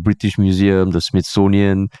 like, the British Museum, the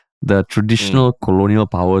Smithsonian, the traditional colonial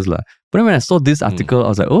powers. But then when I saw this article, I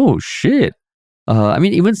was like, oh shit. I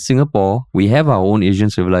mean, even Singapore, we have our own Asian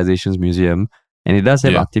Civilisations Museum, and it does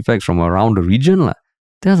have artifacts from around the region. Then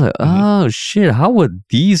I was like, oh shit, how were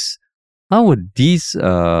these acquired?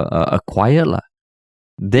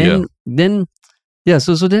 So then I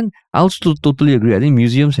also totally agree. I think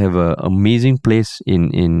museums have an amazing place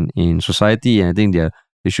in society, and I think they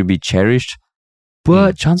should be cherished.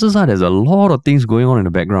 But chances are there's a lot of things going on in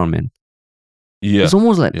the background, man. Yeah. It's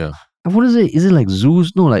almost like, I wouldn't say, is it like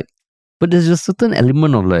zoos? No, like, but there's a certain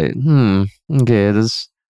element of like, okay, is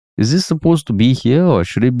this supposed to be here, or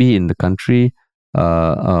should it be in the country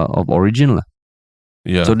of origin?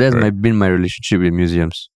 Yeah. So that's been my relationship with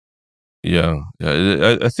museums. Yeah.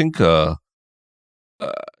 I think, so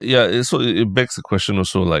it begs the question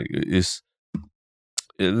also, like,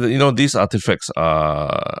 these artifacts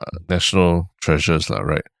are national treasures,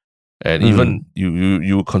 right? And even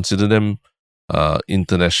you consider them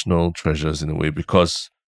international treasures in a way,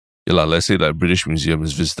 because let's say that British Museum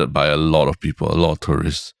is visited by a lot of people, a lot of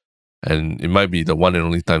tourists, and it might be the one and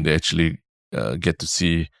only time they actually get to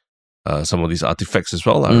see some of these artifacts as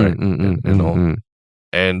well, right?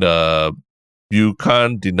 And you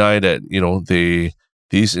can't deny that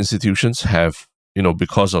these institutions have,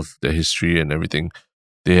 because of their history and everything,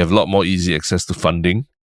 they have a lot more easy access to funding,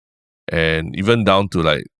 and even down to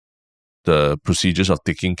like the procedures of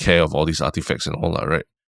taking care of all these artifacts and all that, right?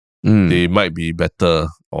 They might be better,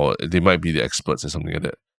 or they might be the experts or something like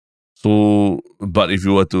that. So, but if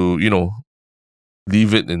you were to,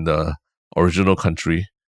 leave it in the original country,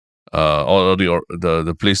 or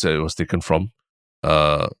the place that it was taken from,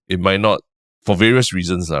 it might not, for various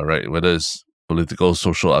reasons, right? Whether it's political,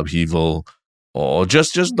 social upheaval, or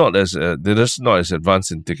just not as they're just not as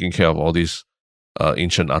advanced in taking care of all these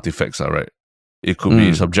ancient artifacts, right? It could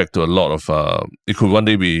be subject to a lot of it could one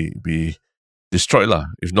day be destroyed,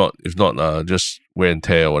 if not just wear and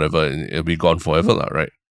tear or whatever, and it'll be gone forever,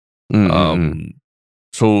 right?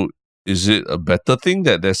 So is it a better thing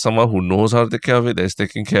that there's someone who knows how to take care of it, that's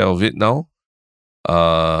taking care of it now?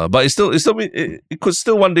 But it could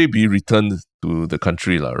still one day be returned to the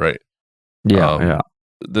country, right?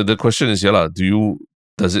 The question is,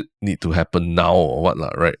 does it need to happen now or what,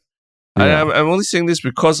 right? I'm only saying this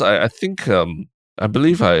because I think I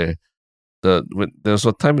believe there was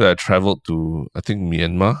a time that I traveled to, I think,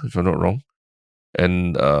 Myanmar, if I'm not wrong,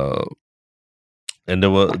 and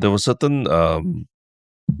there were certain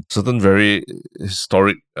very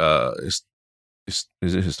historic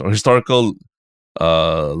historical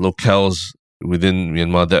locales within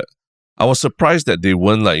Myanmar that I was surprised that they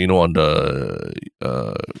weren't on the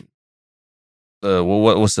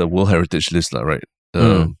what's the World Heritage list, right?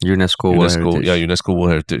 UNESCO World Heritage. Yeah, UNESCO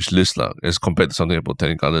World Heritage list, as compared to something like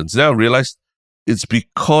Botanic Gardens. Then I realized it's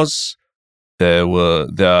because I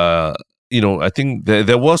think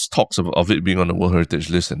there was talks of it being on the World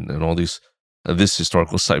Heritage list and all these this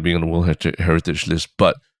historical site being on the World Heritage list,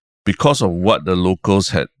 but because of what the locals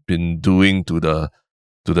had been doing to the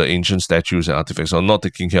ancient statues and artifacts, or not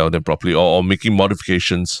taking care of them properly, or making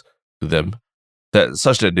modifications to them,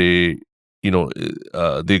 such that they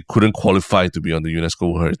couldn't qualify to be on the UNESCO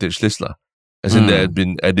World Heritage list, as in there had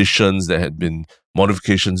been additions, there had been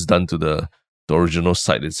modifications done to the original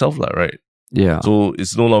site itself, right? Yeah. So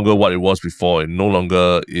it's no longer what it was before. It no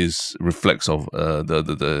longer reflects of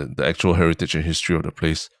the actual heritage and history of the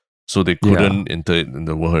place. so they couldn't enter it in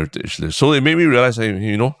the World Heritage List. So it made me realize,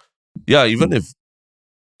 even if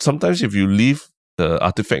sometimes if you leave the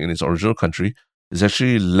artifact in its original country, it's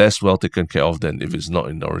actually less well taken care of than if it's not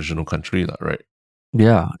in the original country, right?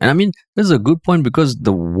 Yeah. And I mean, that's a good point because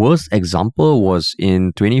the worst example was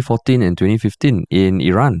in 2014 and 2015 in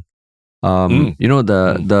Iran.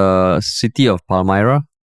 The city of Palmyra,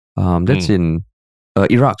 that's in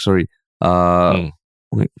Iraq, sorry.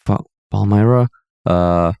 Palmyra,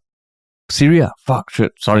 Syria.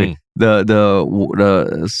 Sorry.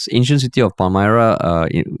 The ancient city of Palmyra,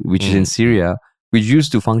 which is in Syria, which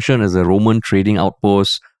used to function as a Roman trading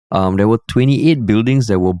outpost. There were 28 buildings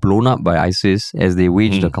that were blown up by ISIS as they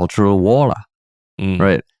waged a cultural war.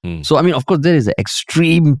 Right? So, I mean, of course, that is an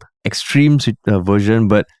extreme version,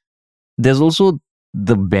 but there's also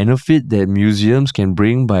the benefit that museums can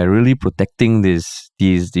bring by really protecting these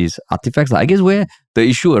artifacts. I guess where the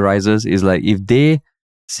issue arises is like if they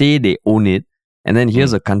say they own it, and then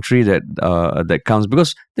here's a country that comes,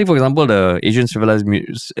 because take for example the Asian Civilized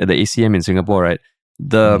the ACM in Singapore, right?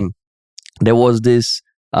 There was this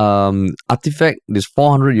artifact, this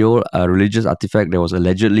 400-year-old religious artifact that was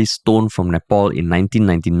allegedly stolen from Nepal in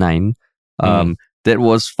 1999. That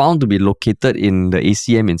was found to be located in the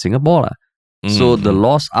ACM in Singapore. So the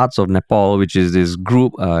Lost Arts of Nepal, which is this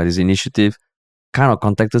group, this initiative, kind of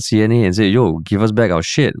contacted CNA and said, "Yo, give us back our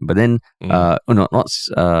shit." But then, they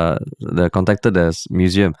contacted the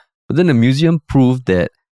museum. But then the museum proved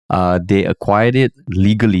that they acquired it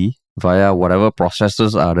legally via whatever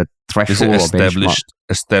processes are the threshold or benchmark.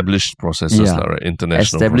 Established processes, right?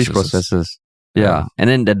 International established processes. Yeah. And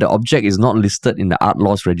then that the object is not listed in the Art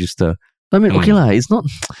Laws Register. I mean, it's not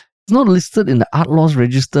listed in the Art Laws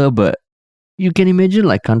Register, but you can imagine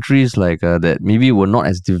like countries like that maybe were not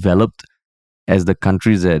as developed as the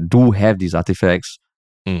countries that do have these artifacts.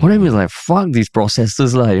 What I mean is like, fuck these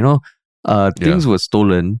processes, things were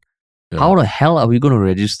stolen. Yeah. How the hell are we going to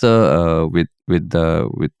register with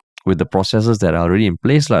the processes that are already in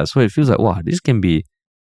place, So it feels like, wow, this can be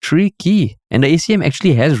tricky. And the ACM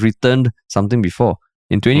actually has returned something before.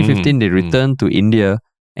 In 2015, they returned to India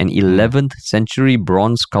an 11th century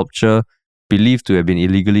bronze sculpture believed to have been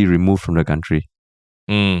illegally removed from the country.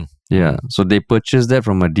 Yeah, so they purchased that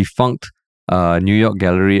from a defunct New York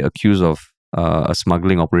gallery accused of a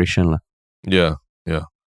smuggling operation. Yeah.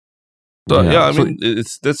 So, I mean,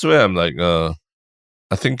 that's where I'm like, I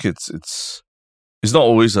think it's not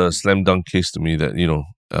always a slam dunk case to me that,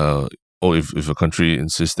 if a country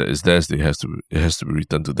insists that it's theirs, it has to be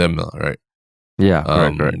returned to them, right? Yeah,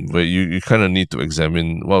 correct. Where you kind of need to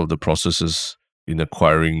examine what are the processes in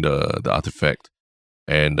acquiring the artifact,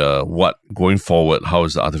 and what going forward, how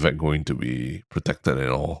is the artifact going to be protected and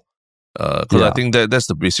all? Because I think that's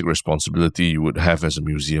the basic responsibility you would have as a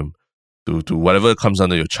museum to whatever comes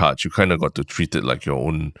under your charge. You kind of got to treat it like your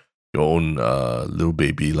own little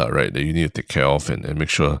baby, right? That you need to take care of and make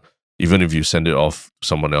sure even if you send it off,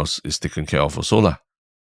 someone else is taken care of also.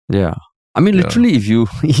 Yeah. I mean, literally, if you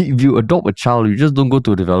adopt a child, you just don't go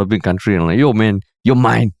to a developing country and like, yo, man, you're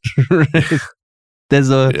mine. Right?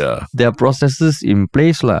 There are processes in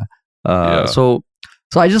place, So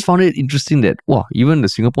I just found it interesting that even the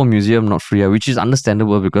Singapore Museum not free, which is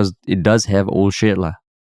understandable because it does have old shit,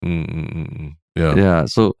 Yeah.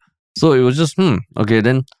 So it was just okay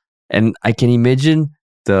then, and I can imagine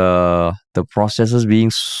the processes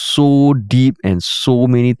being so deep and so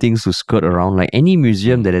many things to skirt around. Like any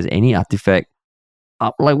museum that has any artifact,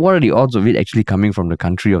 like what are the odds of it actually coming from the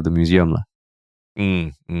country of the museum,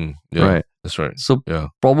 Right. That's right. So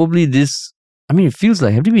probably this. I mean, it feels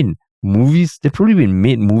like, have there been movies? They've probably been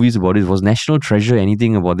made movies about this. Was National Treasure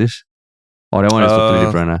anything about this? Or that one is totally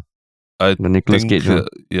different, I the Nicolas Cage one.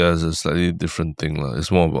 It's a slightly different thing, It's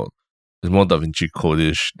more Da Vinci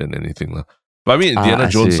Code-ish than anything, But I mean, Indiana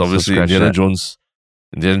Jones, obviously, Indiana Jones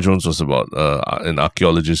was about an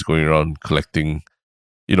archaeologist going around collecting,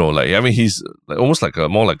 he's almost like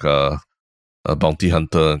more like a bounty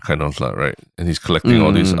hunter kind of, right? And he's collecting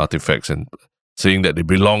all these artifacts and saying that they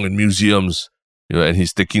belong in museums, and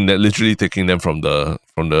he's literally taking them from the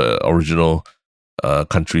original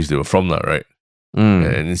countries they were from, right?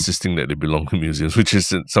 And insisting that they belong to museums, which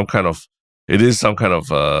is some kind of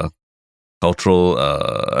cultural,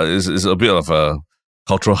 is a bit of a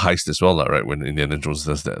cultural heist as well, right? When Indiana Jones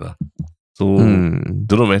does that, So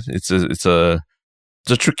don't know, man. It's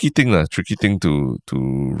a tricky thing, tricky thing to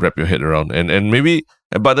wrap your head around, and maybe.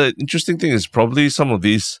 But the interesting thing is probably some of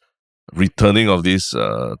these returning of these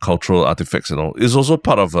cultural artifacts and all is also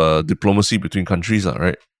part of diplomacy between countries,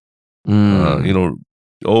 right?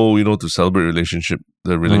 to celebrate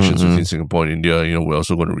the relations between Singapore and India, we're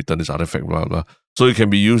also going to return this artifact, blah, blah. So it can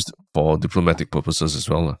be used for diplomatic purposes as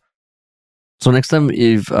well. So next time,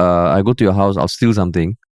 if I go to your house, I'll steal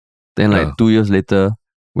something. Then 2 years later,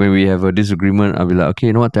 when we have a disagreement, I'll be like, okay,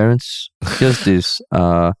 you know what, Terence? Here's this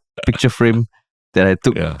picture frame that I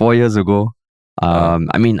took 4 years ago.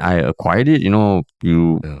 I mean, I acquired it,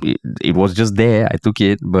 it was just there. I took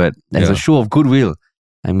it, but as a show of goodwill,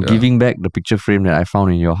 I'm giving back the picture frame that I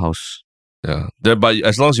found in your house. Yeah, but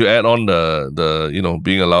as long as you add on the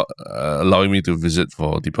being allowing me to visit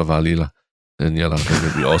for Deepavali, then then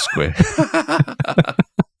we'll be all square.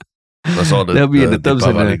 That's all that'll be in the terms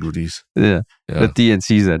of the goodies. Yeah, the T and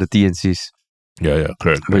C's, the T and C's. Yeah,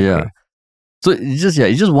 correct. But correct. So it's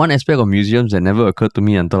just one aspect of museums that never occurred to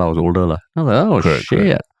me until I was older. I was like, oh, correct, shit.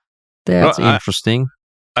 Correct. That's interesting.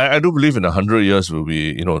 I do believe in 100 years will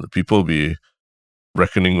be, the people will be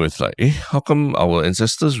reckoning with how come our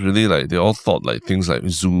ancestors really they all thought things like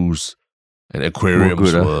zoos and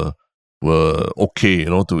aquariums were okay,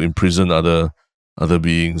 to imprison other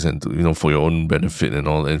beings and to, for your own benefit and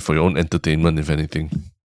all, and for your own entertainment, if anything.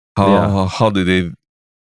 How did they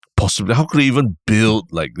possibly, how could they even build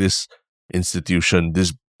this institution,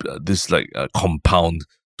 this compound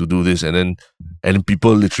to do this, and then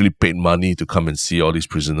people literally paid money to come and see all these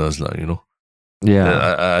prisoners,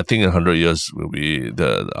 Yeah, I think in 100 years will be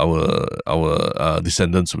our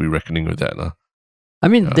descendants will be reckoning with that. I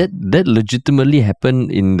mean that legitimately happened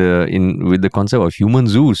with the concept of human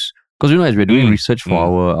zoos, because as we're doing research for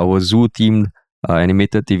our zoo themed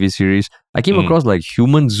animated TV series, I came across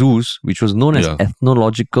human zoos, which was known as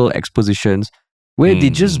ethnological expositions, where they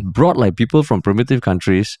just brought people from primitive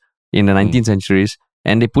countries in the 19th centuries,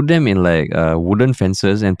 and they put them in wooden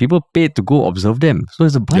fences, and people paid to go observe them. So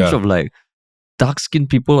there's a bunch of dark-skinned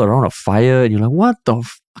people around a fire, and you're like, what the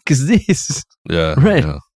fuck is this? Yeah. Right.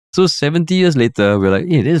 Yeah. So 70 years later, we're like,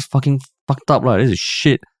 hey, this is fucking fucked up, this is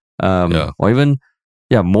shit. Or even,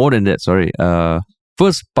 more than that, sorry.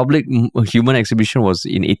 First public human exhibition was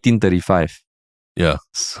in 1835. Yeah.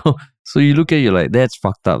 So you look at it, you're like, that's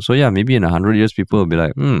fucked up. So maybe in 100 years, people will be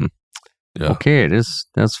like, okay,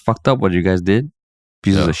 that's fucked up what you guys did.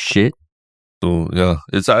 Pieces of shit. So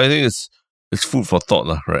I think it's food for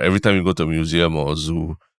thought, right? Every time you go to a museum or a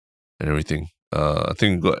zoo and everything, I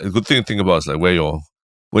think a good thing to think about is where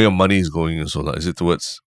your money is going. So is it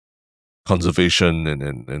towards conservation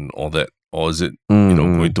and all that, or is it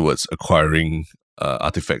going towards acquiring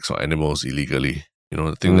artifacts or animals illegally?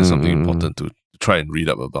 I think that's something important to try and read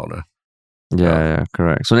up about. Yeah,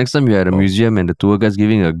 correct. So next time you're at a museum and the tour guide's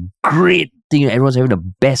giving a great thing, everyone's having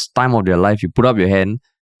the best time of their life, you put up your hand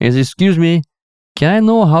and say, excuse me, can I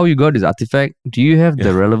know how you got this artifact? Do you have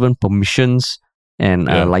the relevant permissions and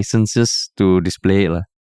licenses to display it?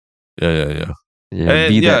 Yeah. Yeah,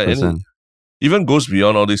 be that person. And even goes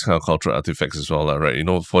beyond all these kind of cultural artifacts as well, right?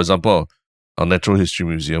 For example, our Natural History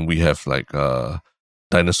Museum, we have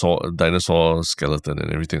dinosaur skeleton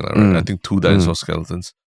and everything, right? I think 2 dinosaur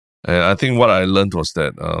skeletons. And I think what I learned was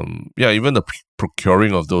that, even the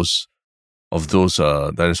procuring of those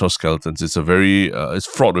dinosaur skeletons, it's it's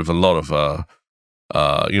fraught with a lot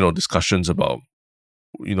of discussions about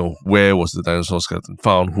where was the dinosaur skeleton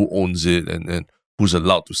found, who owns it, and who's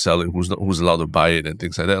allowed to sell it, who's allowed to buy it, and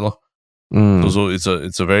things like that. So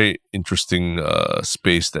it's a very interesting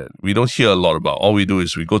space that we don't hear a lot about. All we do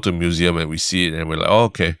is we go to a museum and we see it and we're like, oh,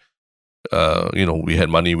 okay, we had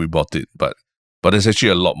money, we bought it, but there's actually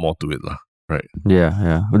a lot more to it, right?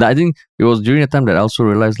 Yeah. But I think it was during the time that I also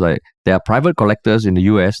realized there are private collectors in the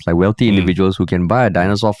US, wealthy individuals who can buy a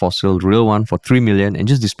dinosaur fossil, real one, for $3 million and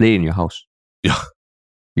just display it in your house. Yeah.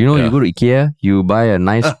 You go to IKEA, you buy a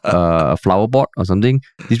nice flower pot or something.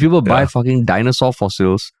 These people buy fucking dinosaur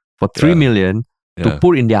fossils for $3 million to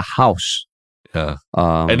put in their house. Yeah.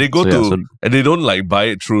 And they go and they don't buy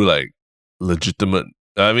it through legitimate.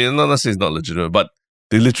 I mean, not necessarily it's not legitimate, but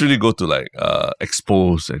they literally go to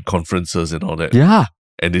expos and conferences and all that. Yeah.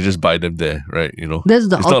 And they just buy them there, right? That's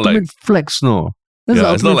the ultimate flex, no?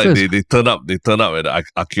 It's not like they turn up at the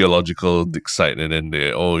archaeological dig site and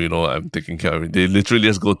then I'm taking care of it. They literally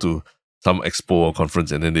just go to some expo or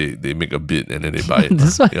conference and then they make a bid and then they buy it.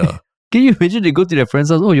 That's why. Yeah. Can you imagine they go to their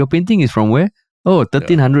friend's house? Oh, your painting is from where? Oh,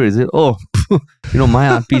 1300 is it? Oh, my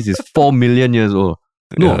art piece is 4 million years old.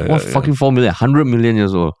 No, fucking 4 million? 100 million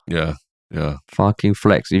years old. Yeah. Fucking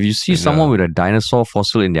flex. If you see someone with a dinosaur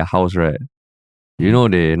fossil in their house, right,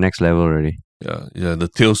 they're next level already. Yeah. The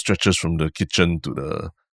tail stretches from the kitchen to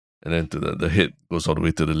the head goes all the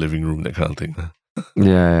way to the living room, that kind of thing.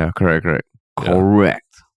 Yeah. Correct.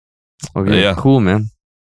 Okay, cool, man.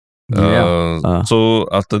 So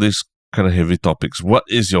after this kind of heavy topics. What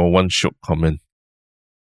is your one shook comment?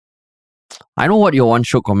 I know what your one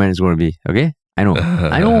shook comment is going to be. Okay, I know.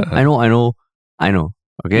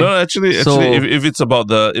 Okay. No, actually, if it's about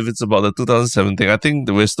the 2007 thing, I think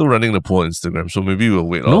we're still running the poll on Instagram, so maybe we'll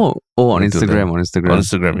wait. On Instagram. On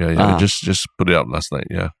Instagram, yeah. Just put it up last night,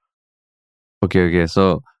 yeah. Okay.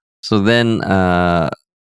 So then,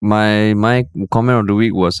 my comment of the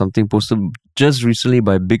week was something posted just recently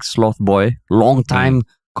by Big Sloth Boy, long time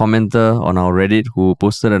commenter on our Reddit, who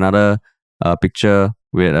posted another picture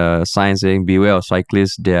with a sign saying "Beware of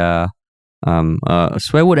cyclists." They're a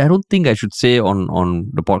swear word I don't think I should say on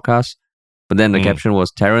the podcast, but then the caption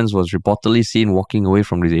was Terrence was reportedly seen walking away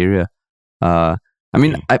from this area. I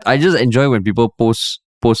I just enjoy when people post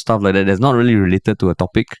stuff like that that's not really related to a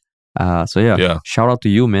topic. So shout out to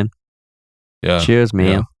you, man. Yeah, cheers,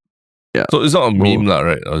 man. Yeah. So it's not a meme,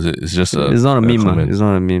 right? Or is it? It's just a. It's not a meme, comment. It's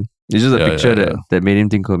not a meme. It's just a picture that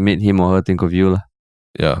made him or her think of you, lah.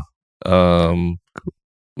 Yeah.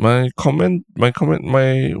 My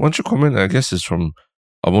one should comment, I guess, is from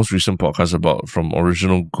our most recent podcast from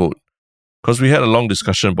Original Goat, because we had a long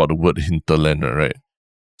discussion about the word hinterland, right?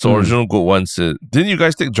 So Original Goat once said, "Didn't you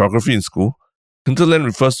guys take geography in school? Hinterland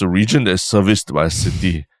refers to a region that is serviced by a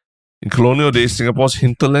city. In colonial days, Singapore's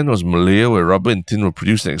hinterland was Malaya, where rubber and tin were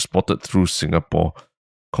produced and exported through Singapore.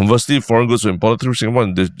 Conversely, foreign goods were imported through Singapore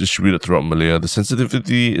and distributed throughout Malaya. The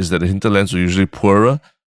sensitivity is that the hinterlands were usually poorer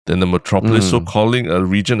than the metropolis, so calling a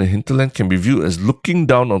region a hinterland can be viewed as looking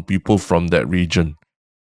down on people from that region."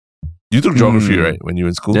 You took geography, right, when you were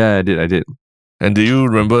in school? Yeah, I did. And do you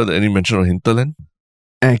remember any mention of hinterland?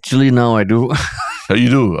 Actually, now I do. Oh, you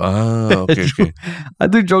do? Okay. I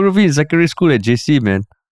took geography in secondary school at JC, man.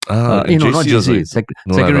 Not JC.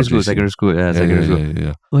 Secondary school. Yeah, secondary school.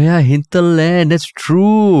 Yeah. Oh yeah, hinterland. That's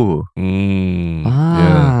true. Yeah.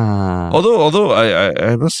 Although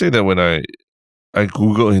I must say that when I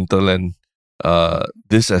Googled hinterland,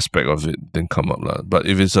 this aspect of it didn't come up, lah. But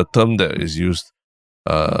if it's a term that is used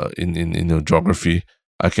in geography,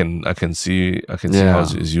 I can see how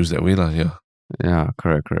it's used that way, lah. Yeah,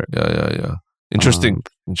 correct. Yeah. Interesting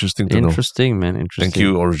to know. Interesting, man. Interesting. Thank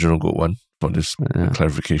you, Original Goat One, for this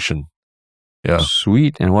clarification. Yeah.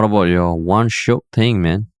 Sweet. And what about your one shook thing,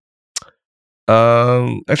 man?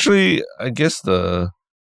 Actually, I guess the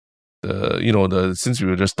since we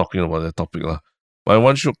were just talking about that topic, lah, my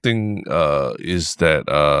one shook thing is that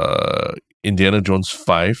Indiana Jones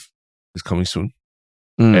 5 is coming soon.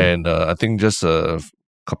 And I think just a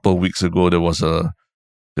couple of weeks ago there was a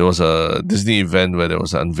Disney event where there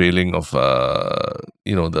was an unveiling of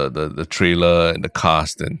the trailer and the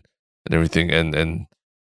cast and everything, and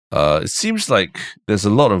it seems like there's a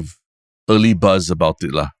lot of early buzz about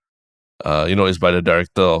it, lah. It's by the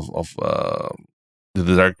director of the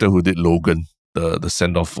director who did Logan, the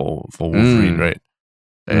send off for Wolverine, right?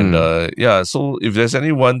 And so if there's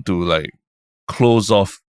anyone to like close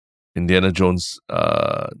off Indiana Jones,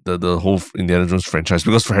 the whole Indiana Jones franchise,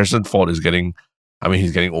 because Harrison Ford is getting,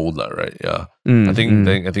 he's getting old, right? Yeah. I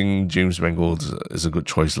think James Mangold is a good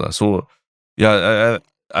choice, lah. So yeah,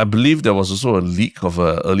 I believe there was also a leak of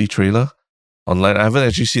an early trailer online. I haven't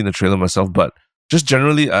actually seen the trailer myself, but just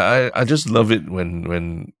generally, I just love it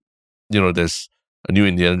when there's a new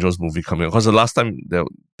Indiana Jones movie coming out, because the last time that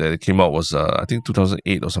it came out was I think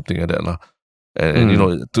 2008 or something like that, lah. And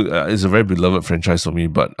it's a very beloved franchise for me,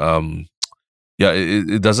 but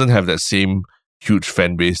it doesn't have that same huge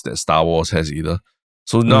fan base that Star Wars has either.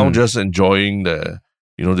 So now just enjoying the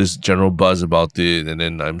this general buzz about it, and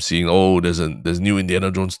then I'm seeing there's new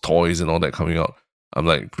Indiana Jones toys and all that coming out. I'm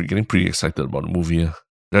like getting pretty excited about the movie. Yeah.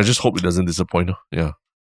 And I just hope it doesn't disappoint. Yeah.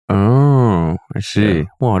 Oh, I see. Yeah.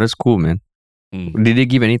 Wow, that's cool, man. Did they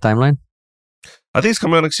give any timeline? I think it's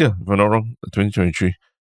coming out next year, if I'm not wrong, 2023.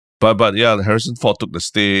 But yeah, Harrison Ford took the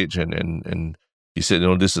stage and he said,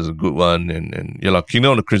 this is a good one, and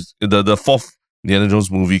Kingdom of the fourth Indiana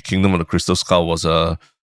Jones movie, Kingdom of the Crystal Skull, was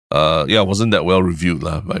wasn't that well reviewed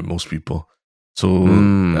by most people. So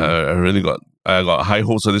I got high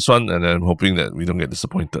hopes for this one, and I'm hoping that we don't get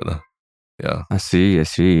disappointed. Yeah. I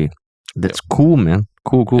see. That's cool, man.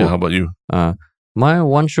 Cool. Yeah, how about you? My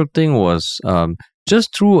one shook thing was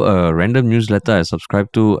just through a random newsletter I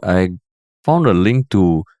subscribed to, I found a link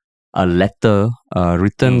to a letter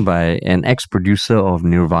written by an ex-producer of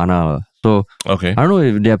Nirvana. So okay. I don't know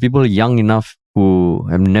if there are people young enough who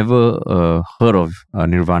have never heard of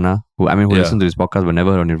Nirvana, who listen to this podcast but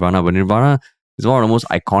never heard of Nirvana. But Nirvana is one of the most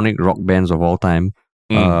iconic rock bands of all time.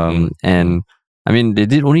 And they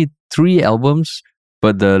did only 3 albums,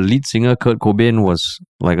 but the lead singer Kurt Cobain was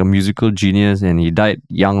like a musical genius, and he died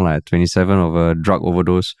young, like 27, of a drug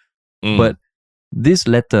overdose. But this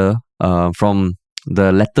letter from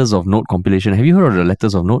the Letters of Note compilation. Have you heard of the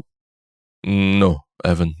Letters of Note? No, I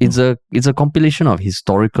haven't. It's a compilation of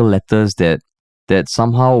historical letters that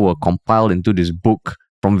somehow were compiled into this book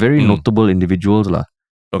from very notable individuals lah.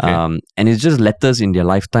 Okay. And it's just letters in their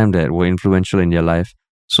lifetime that were influential in their life.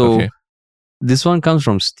 So this one comes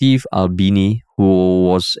from Steve Albini, who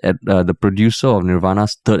was the producer of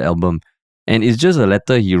Nirvana's third album. And it's just a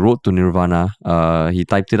letter he wrote to Nirvana. He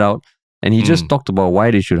typed it out and he just talked about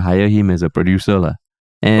why they should hire him as a producer lah.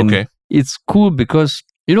 And it's cool because,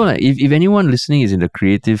 you know, like if anyone listening is in the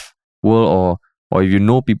creative world or if you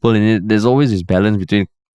know people in it, there's always this balance between,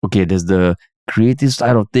 okay, there's the creative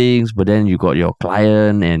side of things, but then you got your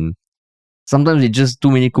client, and sometimes it's just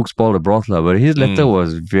too many cooks spoil the broth lah. But his letter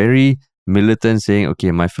was very militant, saying,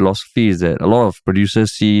 okay, my philosophy is that a lot of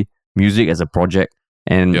producers see music as a project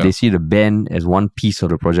and they see the band as one piece of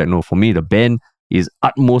the project. No, for me, the band is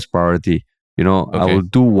utmost priority. You know, I will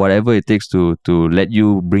do whatever it takes to let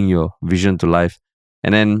you bring your vision to life.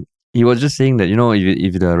 And then he was just saying that, you know,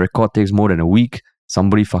 if the record takes more than a week,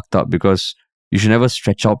 somebody fucked up, because you should never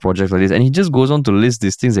stretch out projects like this. And he just goes on to list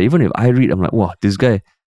these things that even if I read, I'm like, wow, this guy,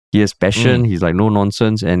 he has passion. He's like, no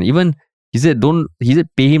nonsense. And even he said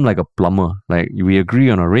pay him like a plumber. Like, we agree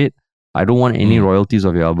on a rate. I don't want any royalties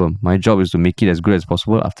of your album. My job is to make it as good as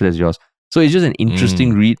possible. After that's yours. So it's just an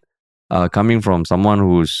interesting read coming from someone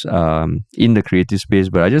who's in the creative space.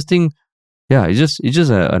 But I just think, yeah, it's just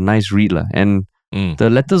a nice read lah. And the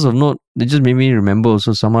Letters of Note, they just made me remember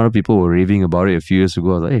also some other people were raving about it a few years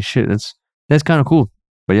ago. I was like, hey, shit, that's kind of cool.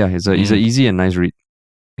 But yeah, it's a easy and nice read.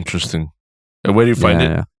 Interesting. And where do you find it?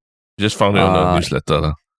 Yeah. You just found it on the newsletter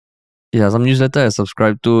lah. Yeah, some newsletter I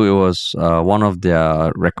subscribed to. It was one of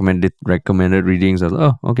their recommended readings. I was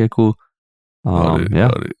like, oh, okay, cool.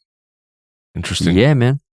 Got it. Interesting. Yeah,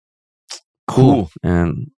 man. Cool.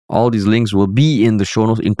 And all these links will be in the show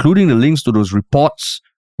notes, including the links to those reports,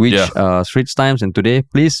 which Straits Times and Today.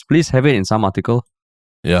 Please have it in some article.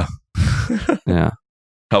 Yeah. Yeah.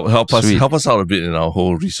 Help us out a bit in our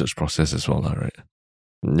whole research process as well, right?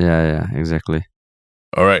 Yeah, exactly.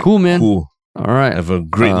 All right. Cool, man. Cool. All right. Have a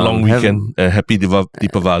great long weekend. Happy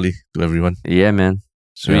Deepavali to everyone. Yeah, man.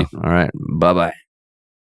 Sweet. Yeah. All right. Bye-bye.